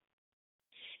me.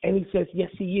 And he says,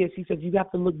 yes, he is. He says, you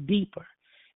have to look deeper.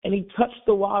 And he touched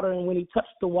the water, and when he touched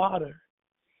the water,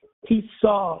 he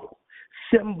saw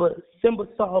Simba. Simba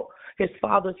saw his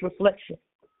father's reflection.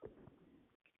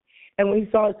 And when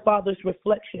he saw his father's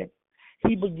reflection,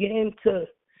 he began to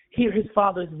hear his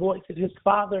father's voice. And his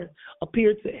father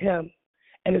appeared to him,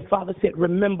 and his father said,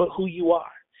 remember who you are.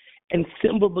 And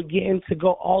Simba began to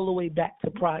go all the way back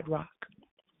to Pride Rock.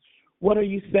 What are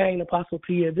you saying, Apostle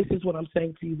Pierre? This is what I'm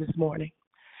saying to you this morning.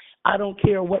 I don't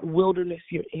care what wilderness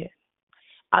you're in.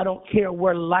 I don't care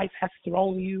where life has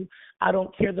thrown you. I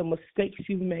don't care the mistakes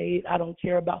you've made. I don't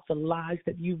care about the lies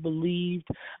that you believed.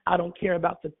 I don't care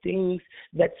about the things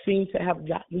that seem to have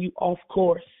gotten you off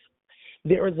course.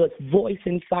 There is a voice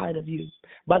inside of you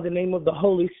by the name of the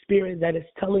Holy Spirit that is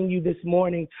telling you this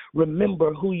morning,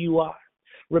 remember who you are.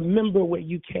 Remember where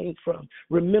you came from.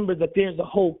 Remember that there's a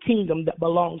whole kingdom that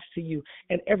belongs to you,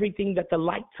 and everything that the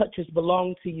light touches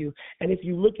belongs to you. And if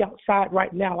you look outside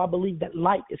right now, I believe that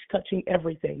light is touching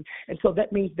everything. And so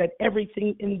that means that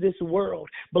everything in this world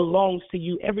belongs to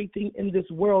you. Everything in this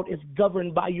world is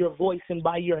governed by your voice and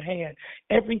by your hand.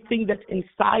 Everything that's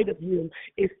inside of you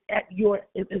is at your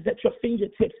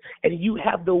fingertips, and you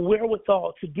have the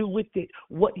wherewithal to do with it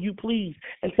what you please.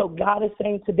 And so God is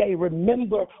saying today,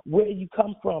 remember where you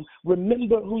come from.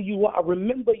 Remember who you are.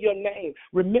 Remember your name.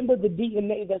 Remember the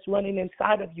DNA that's running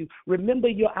inside of you. Remember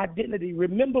your identity.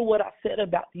 Remember what I said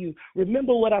about you.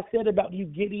 Remember what I said about you,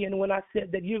 Gideon, when I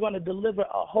said that you're going to deliver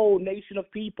a whole nation of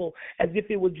people as if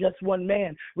it was just one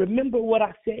man. Remember what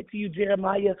I said to you,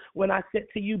 Jeremiah, when I said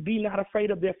to you, be not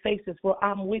afraid of their faces, for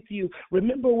I'm with you.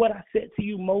 Remember what I said to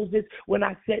you, Moses, when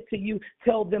I said to you,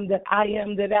 tell them that I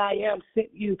am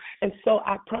sent you. And so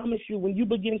I promise you, when you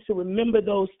begin to remember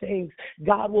those things,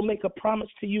 God will make a promise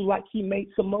to you like he made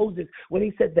to Moses when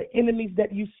he said, the enemies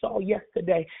that you saw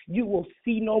yesterday, you will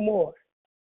see no more.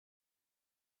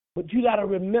 But you got to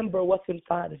remember what's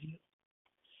inside of you.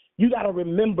 You got to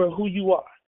remember who you are.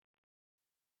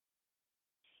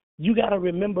 You got to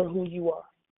remember who you are.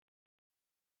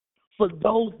 For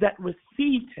those that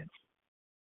received him,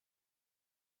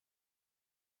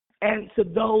 and to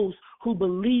those who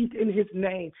believed in his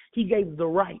name, he gave the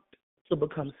right to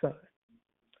become sons.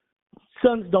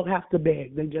 Sons don't have to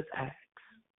beg, they just ask.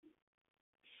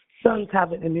 Sons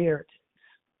have an inheritance.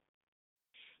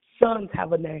 Sons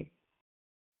have a name.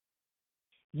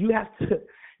 You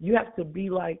have to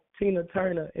be like Tina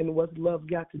Turner in What's Love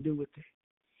Got to Do with It.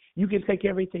 You can take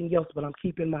everything else, but I'm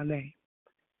keeping my name.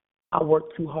 I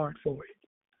worked too hard for it.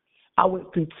 I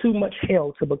went through too much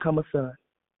hell to become a son.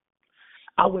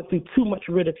 I went through too much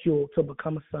ridicule to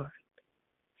become a son.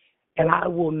 And I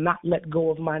will not let go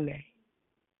of my name.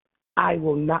 I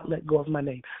will not let go of my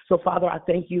name. So, Father, I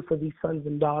thank you for these sons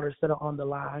and daughters that are on the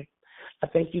line. I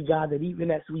thank you, God, that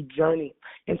even as we journey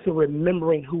into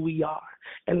remembering who we are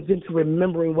and into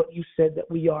remembering what you said that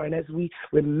we are, and as we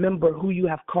remember who you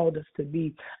have called us to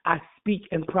be, I speak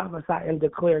and prophesy and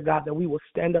declare, God, that we will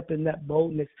stand up in that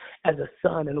boldness as a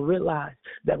son and realize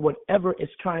that whatever is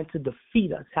trying to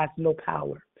defeat us has no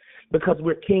power, because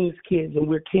we're king's kids and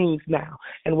we're kings now,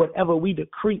 and whatever we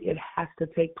decree, it has to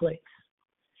take place.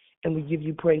 And we give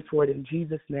you praise for it in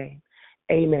Jesus' name.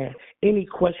 Amen. Any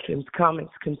questions,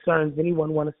 comments, concerns?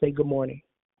 Anyone want to say good morning?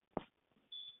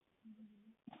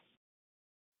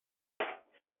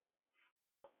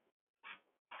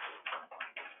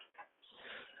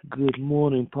 Good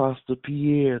morning, Pastor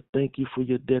Pierre. Thank you for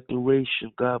your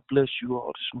declaration. God bless you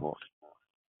all this morning.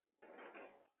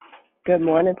 Good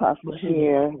morning, Pastor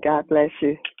Pierre. God bless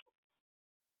you.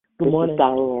 Good morning.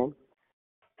 Diane.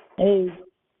 Hey.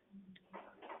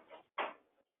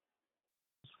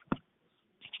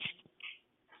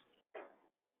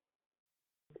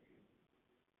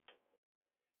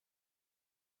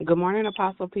 Good morning,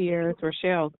 Apostle Pierre. It's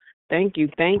Rochelle. Thank you.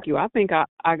 I think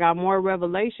I got more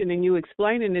revelation in you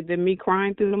explaining it than me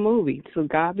crying through the movie. So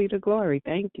God be the glory.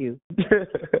 Thank you.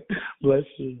 Bless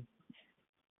you.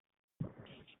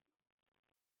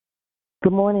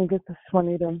 Good morning. This is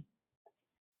Juanita.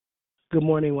 Good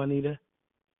morning, Juanita.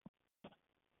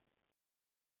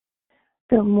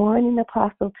 Good morning,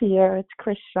 Apostle Pierre. It's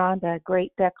Krishanda.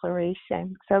 Great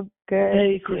declaration. So good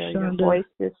hey, to hear your voice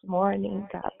this morning.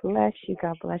 God bless you.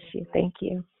 God bless you. Thank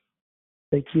you.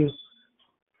 Thank you.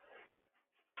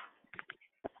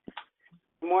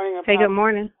 Good morning, Apostle. Hey, good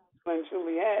morning. I'm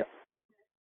Juliet.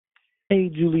 Hey,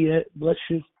 Juliet. Bless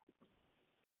you.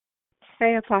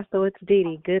 Hey, Apostle. It's Dee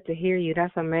Dee. Good to hear you.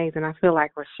 That's amazing. I feel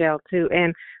like Rochelle, too.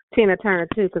 And Tina Turner,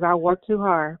 too, because I work too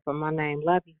hard for my name.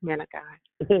 Love you, man of God.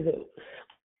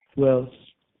 Well,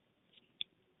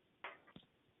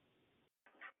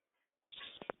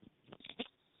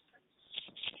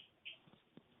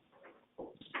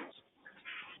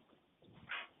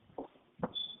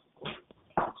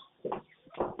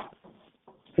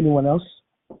 anyone else?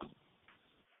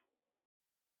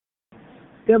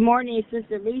 Good morning,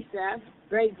 Sister Lisa.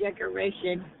 Great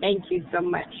decoration. Thank you so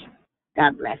much.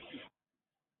 God bless.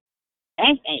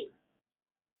 Hey.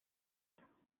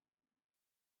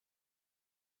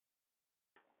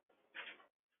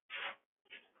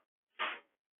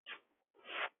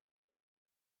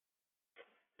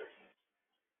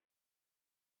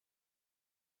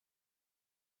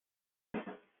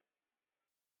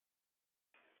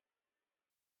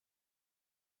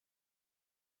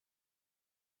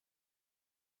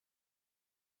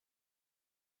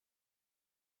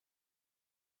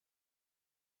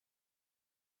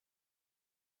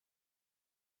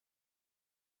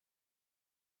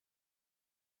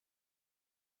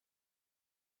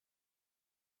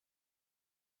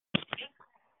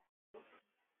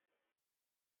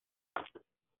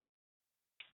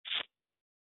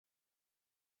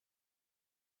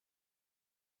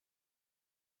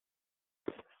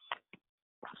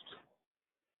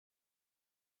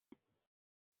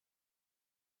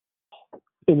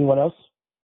 Anyone else?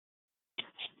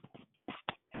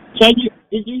 Did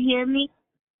you hear me?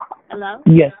 Hello?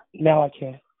 Yes, now I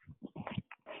can.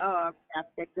 Oh,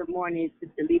 Pastor, good morning,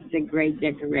 Sister Lisa. Great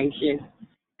decoration.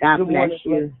 God Good bless morning.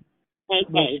 you. Hey,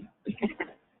 Bless hey.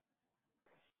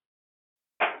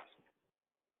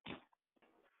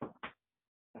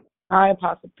 Hi,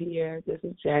 Apostle Pierre. This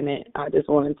is Janet. I just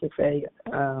wanted to say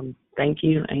thank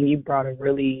you, and you brought a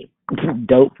really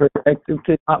dope perspective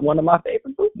to one of my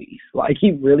favorite movies. Like,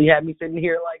 you really had me sitting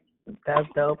here like, that's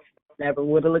dope. Never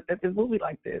would have looked at this movie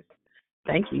like this.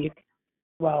 Thank you.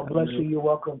 Wow, bless you. You're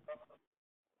welcome.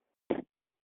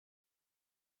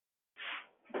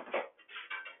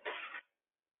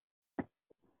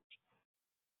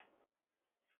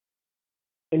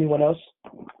 Anyone else?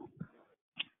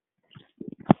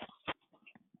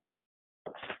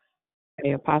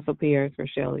 Hey, Apostle Pierre, it's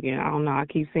Rochelle again. I don't know. I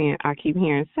keep hearing,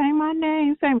 say my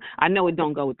name, say. I know it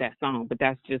don't go with that song, but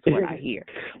that's just what I hear.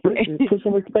 Put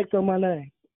some respect on my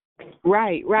name.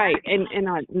 Right. And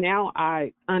now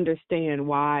I understand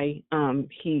why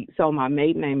so my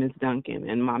maiden name is Duncan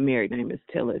and my married name is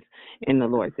Tillis. And the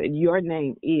Lord said, your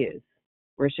name is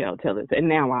Rochelle Tillis. And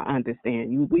now I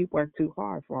understand. We work too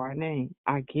hard for our name.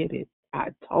 I get it. I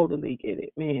totally get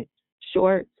it, man.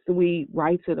 Short, sweet,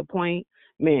 right to the point.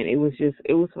 Man, it was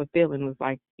fulfilling. It was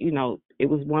like, it was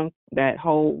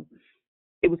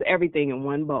it was everything in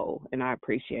one bowl, and I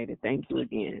appreciate it. Thank you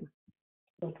again.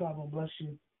 No problem. Bless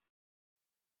you.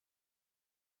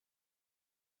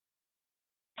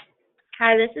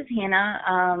 Hi, this is Hannah.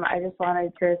 I just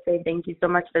wanted to say thank you so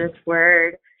much for this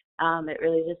word. It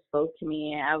really just spoke to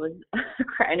me. I was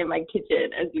crying in my kitchen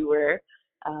as you were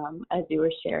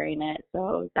sharing it.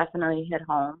 So definitely hit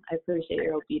home. I appreciate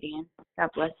your obedience. God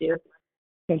bless you.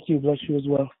 Thank you. Bless you as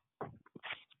well.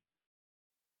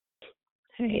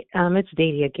 Hey, it's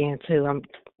Dee Dee again too. I'm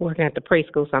working at the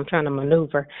preschool, so I'm trying to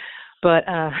maneuver. But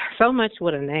so much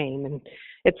with a name, and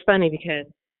it's funny because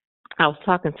I was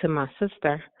talking to my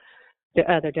sister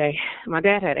the other day. My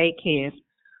dad had 8 kids.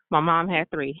 My mom had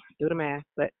 3. Do the math,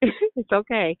 but it's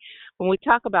okay. When we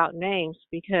talk about names,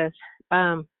 because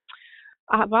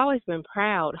I've always been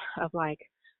proud of like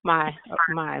my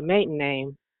maiden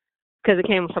name because it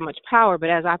came with so much power. But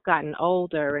as I've gotten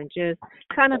older and just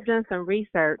kind of done some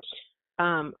research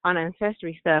on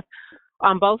ancestry stuff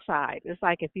on both sides, it's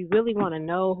like if you really want to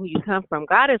know who you come from,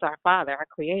 God is our Father, our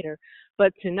Creator.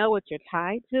 But to know what you're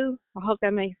tied to, I hope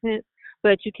that makes sense.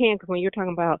 But you can, because when you're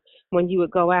talking about when you would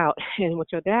go out and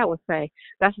what your dad would say,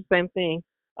 that's the same thing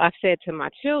I've said to my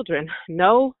children.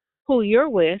 Know who you're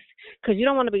with, because you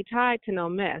don't want to be tied to no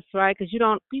mess, right? Because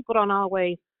people don't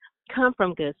always come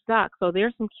from good stock. So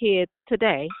there's some kids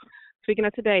today, speaking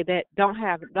of today, that don't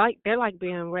have, like, they're like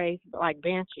being raised like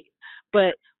banshees.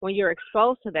 But when you're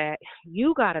exposed to that,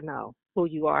 you got to know who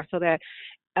you are, so that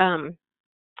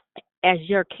as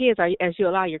you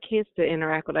allow your kids to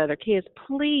interact with other kids,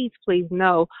 please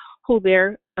know who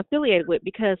they're affiliated with,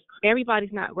 because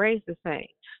everybody's not raised the same.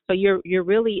 So you're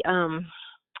really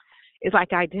it's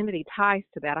like identity ties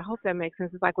to that. I hope that makes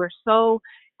sense. It's like we're so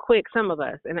quick, some of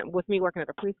us, and with me working at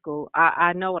a preschool,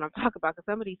 I know what I'm talking about, because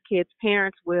some of these kids'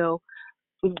 parents will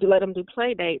let them do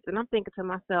play dates, and I'm thinking to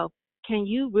myself, can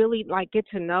you really like get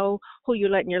to know who you're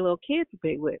letting your little kids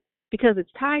be with? Because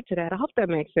it's tied to that. I hope that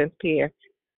makes sense, Pierre.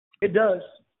 It does.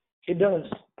 It does.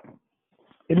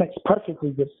 It makes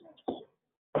perfectly good sense.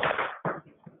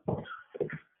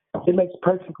 It makes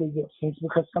perfectly good sense,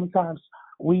 because sometimes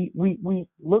we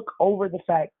look over the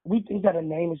fact, we think that a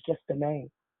name is just a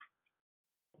name.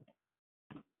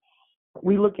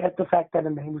 We look at the fact that a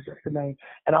name is just a name.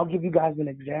 And I'll give you guys an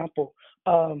example.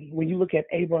 When you look at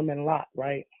Abram and Lot,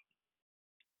 right?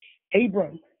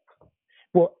 Abram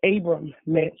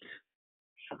meant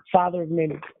father of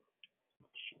many.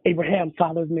 Abraham,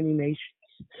 father of many nations.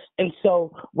 And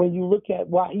so when you look at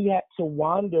why he had to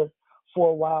wander for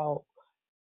a while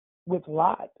with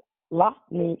Lot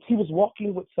means he was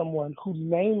walking with someone whose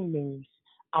name means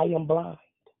I am blind.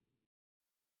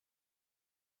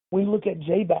 When you look at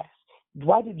Jabez,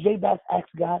 why did Jabez ask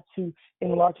God to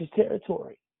enlarge his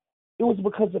territory? It was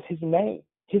because of his name.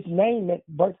 His name meant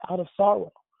birth out of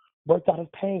sorrow, birth out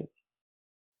of pain.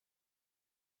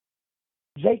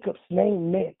 Jacob's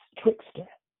name meant trickster.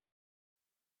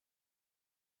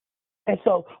 And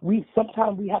so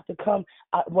sometimes we have to come,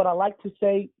 what I like to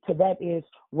say to that is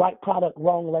right product,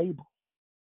 wrong label.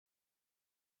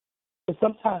 But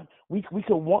sometimes we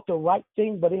could want the right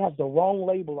thing, but it has the wrong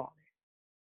label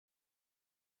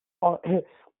on it.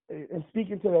 And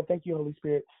speaking to that, thank you, Holy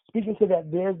Spirit. Speaking to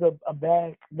that, there's a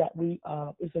bag that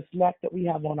it's a snack that we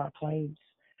have on our planes,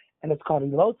 and it's called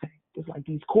elote. It's like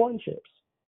these corn chips.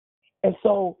 And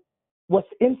so what's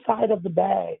inside of the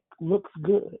bag looks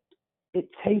good. It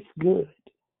tastes good.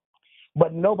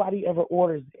 But nobody ever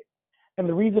orders it. And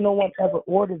the reason no one ever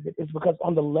orders it is because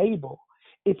on the label,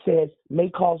 it says may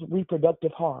cause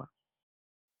reproductive harm.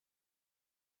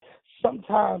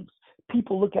 Sometimes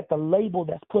people look at the label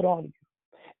that's put on you,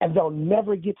 and they'll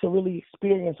never get to really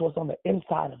experience what's on the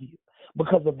inside of you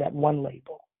because of that one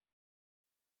label.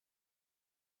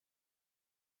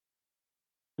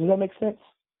 Does that make sense?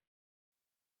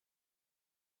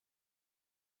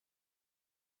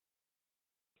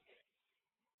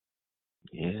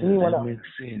 Yeah, Anyone that else? makes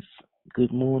sense.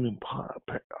 Good morning,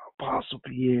 Apostle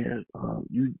Pierre.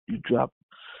 You dropped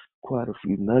quite a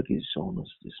few nuggets on us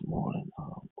this morning.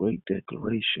 Great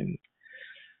declaration,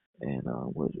 and a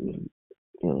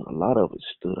lot of it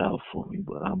stood out for me.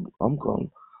 But I'm gonna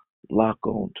lock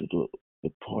on to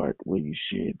the part where you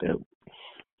shared that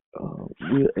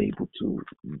we're able to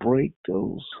break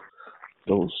those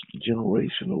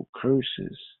generational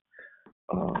curses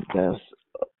that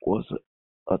was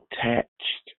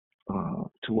attached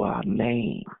to our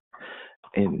name,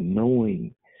 and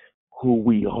knowing who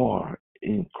we are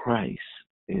in Christ,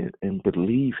 and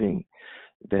believing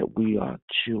that we are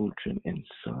children and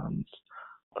sons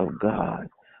of God,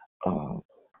 uh,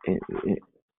 and,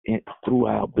 and through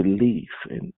our belief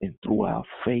and through our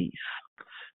faith.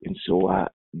 And so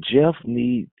Jeff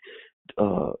need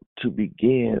to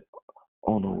begin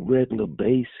on a regular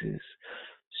basis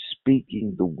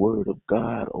speaking the word of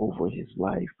God over his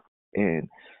life and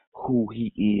who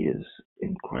he is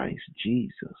in Christ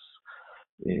Jesus,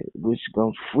 which is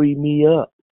going to free me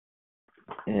up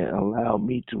and allow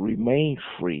me to remain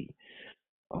free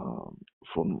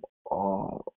from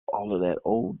all of that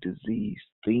old disease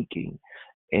thinking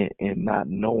and not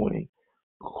knowing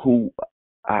who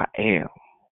I am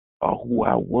or who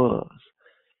I was.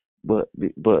 But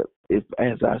if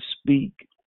as I speak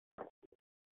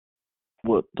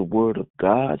what the word of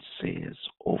God says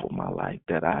over my life,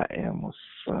 that I am a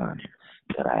son,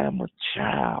 that I am a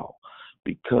child,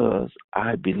 because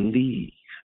I believe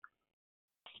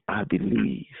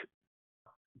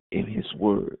in his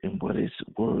word, and what his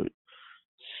word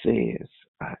says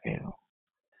I am.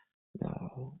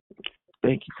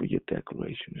 Thank you for your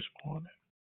declaration this morning.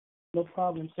 No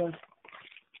problem, sir.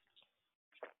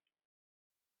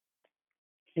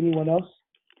 Anyone else?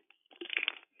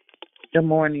 Good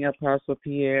morning, Apostle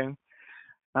Pierre.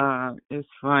 It's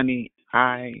funny.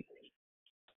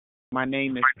 My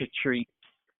name is Patrice,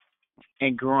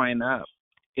 and growing up,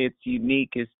 it's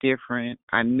unique, it's different.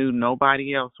 I knew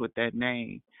nobody else with that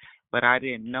name, but I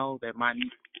didn't know that my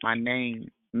name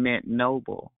meant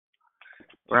noble,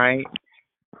 right?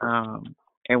 And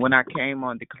when I came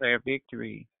on Declare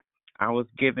Victory, I was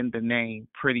given the name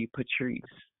Pretty Patrice,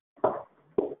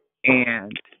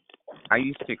 and I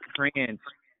used to cringe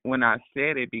when I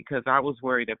said it because I was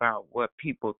worried about what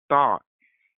people thought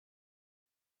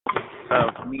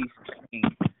of me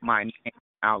saying my name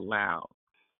out loud.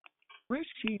 What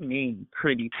she mean,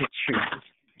 Pretty Patrice?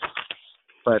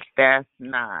 But that's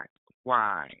not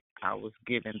why I was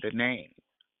given the name,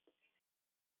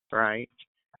 right?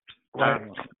 Right.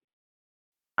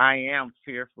 I am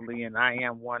fearfully and I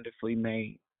am wonderfully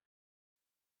made.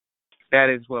 That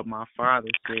is what my father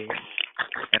said,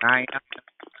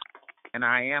 and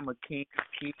I am a king's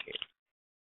kid.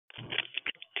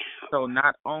 So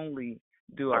not only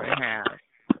do I have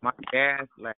my dad's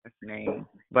last name,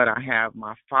 but I have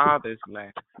my father's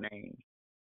last name,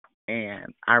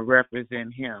 and I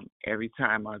represent him every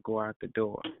time I go out the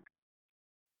door.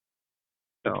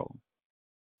 So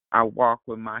I walk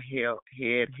with my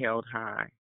head held high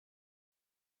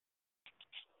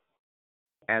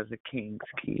as a king's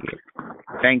kid.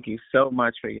 Thank you so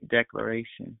much for your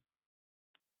declaration.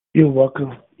 You're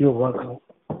welcome. You're welcome.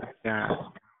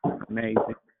 God,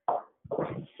 amazing.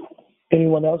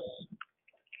 Anyone else?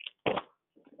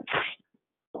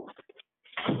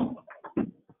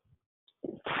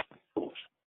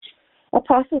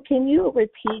 Apostle, can you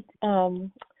repeat?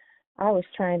 I was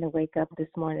trying to wake up this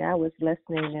morning. I was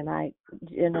listening, and I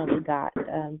generally got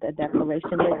the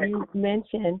declaration. But you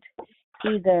mentioned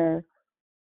either,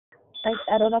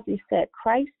 I don't know if you said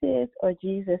Christ is or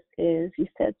Jesus is. You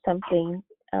said something.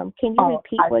 Can you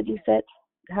repeat what you said?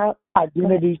 How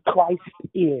identity Christ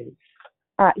is.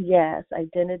 Yes,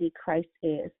 identity Christ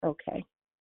is. Okay.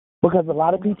 Because a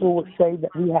lot of people would say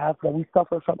that we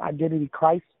suffer from identity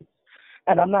crisis.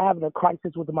 And I'm not having a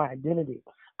crisis with my identity.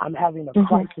 I'm having a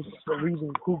crisis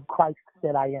believing who Christ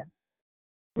said I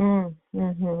am.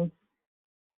 And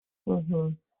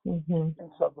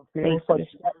so the very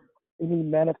first step in me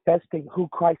manifesting who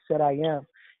Christ said I am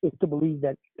is to believe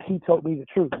that he told me the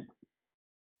truth.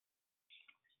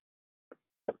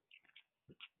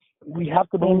 We have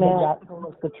to believe that God told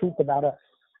us the truth about us.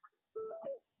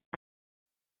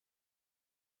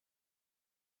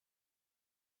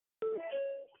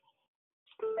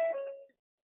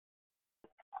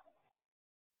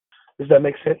 Does that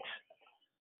make sense?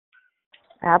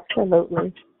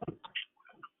 Absolutely.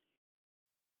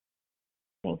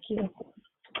 Thank you.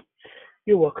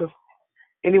 You're welcome.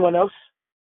 Anyone else?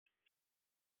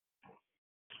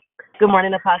 Good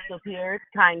morning, Apostle Pierre.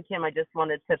 Kind Kim, I just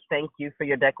wanted to thank you for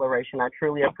your declaration. I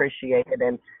truly appreciate it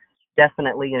and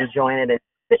definitely enjoying it and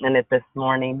sitting in it this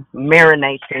morning,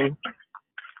 marinating.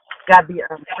 God be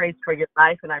praised for your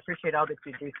life, and I appreciate all that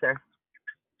you do, sir.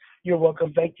 You're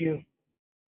welcome. Thank you.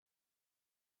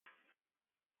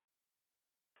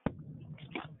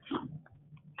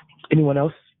 Anyone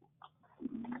else?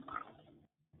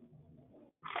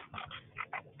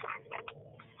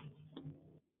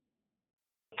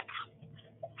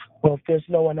 Well, if there's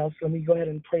no one else, let me go ahead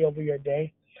and pray over your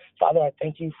day. Father, I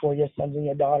thank you for your sons and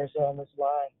your daughters that are on this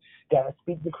line. God, I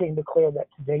speak, decree, and declare that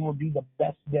today will be the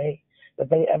best day that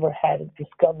they ever had in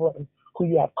discovering who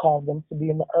you have called them to be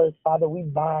in the earth. Father, we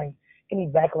bind any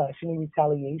backlash, any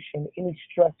retaliation, any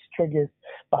stress triggers,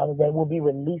 Father, that will be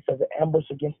released as an ambush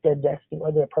against their destiny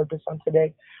or their purpose on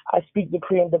today. I speak,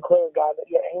 decree, and declare, God, that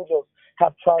your angels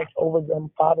have charge over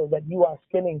them, Father, that you are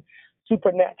sending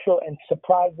supernatural and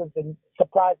surprise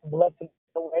blessings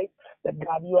away, that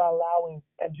God, you are allowing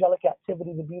angelic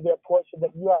activity to be their portion,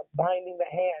 that you are binding the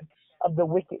hand of the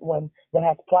wicked one that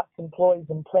has plots and ploys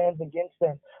and plans against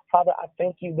them. Father, I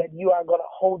thank you that you are going to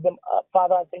hold them up.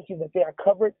 Father, I thank you that they are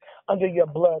covered under your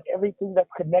blood. Everything that's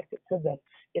connected to them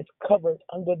is covered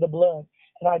under the blood.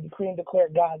 And I decree and declare,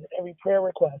 God, that every prayer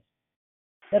request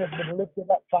that has been lifted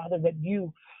up, Father, that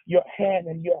you, your hand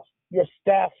and your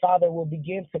staff, Father, will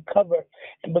begin to cover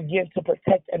and begin to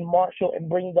protect and marshal and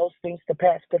bring those things to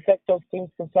pass, perfect those things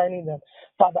concerning them.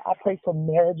 Father, I pray for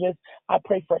marriages. I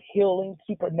pray for healing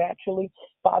supernaturally,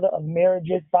 Father, of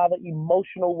marriages, Father,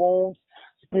 emotional wounds,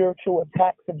 spiritual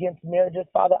attacks against marriages.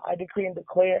 Father, I decree and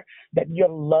declare that your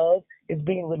love is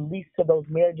being released to those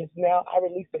marriages now. I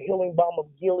release the healing balm of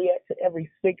Gilead to every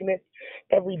sickness,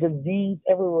 every disease,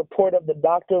 every report of the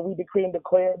doctor. We decree and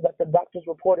declare that the doctor's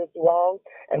report is wrong,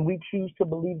 and we choose to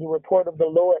believe the report of the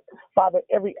Lord. Father,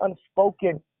 every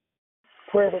unspoken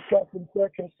prayer request and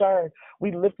prayer concern,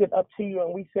 we lift it up to you,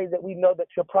 and we say that we know that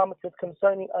your promises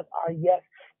concerning us are yes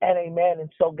and amen. And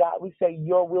so, God, we say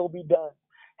your will be done.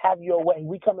 Have your way.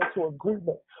 We come into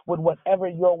agreement with whatever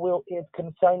your will is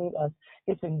concerning us.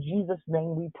 It's in Jesus'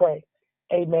 name we pray.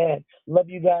 Amen. Love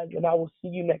you guys, and I will see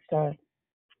you next time.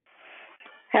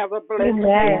 Have a blessed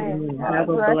Amen. day. Have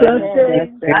a Blessed blessed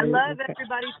day. I love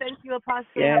everybody. Thank you, Apostle.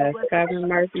 Yes, traveling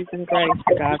mercies and grace.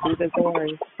 To God be the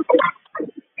glory.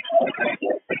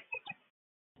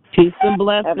 Peace and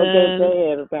blessings. Have a good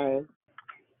day, everybody.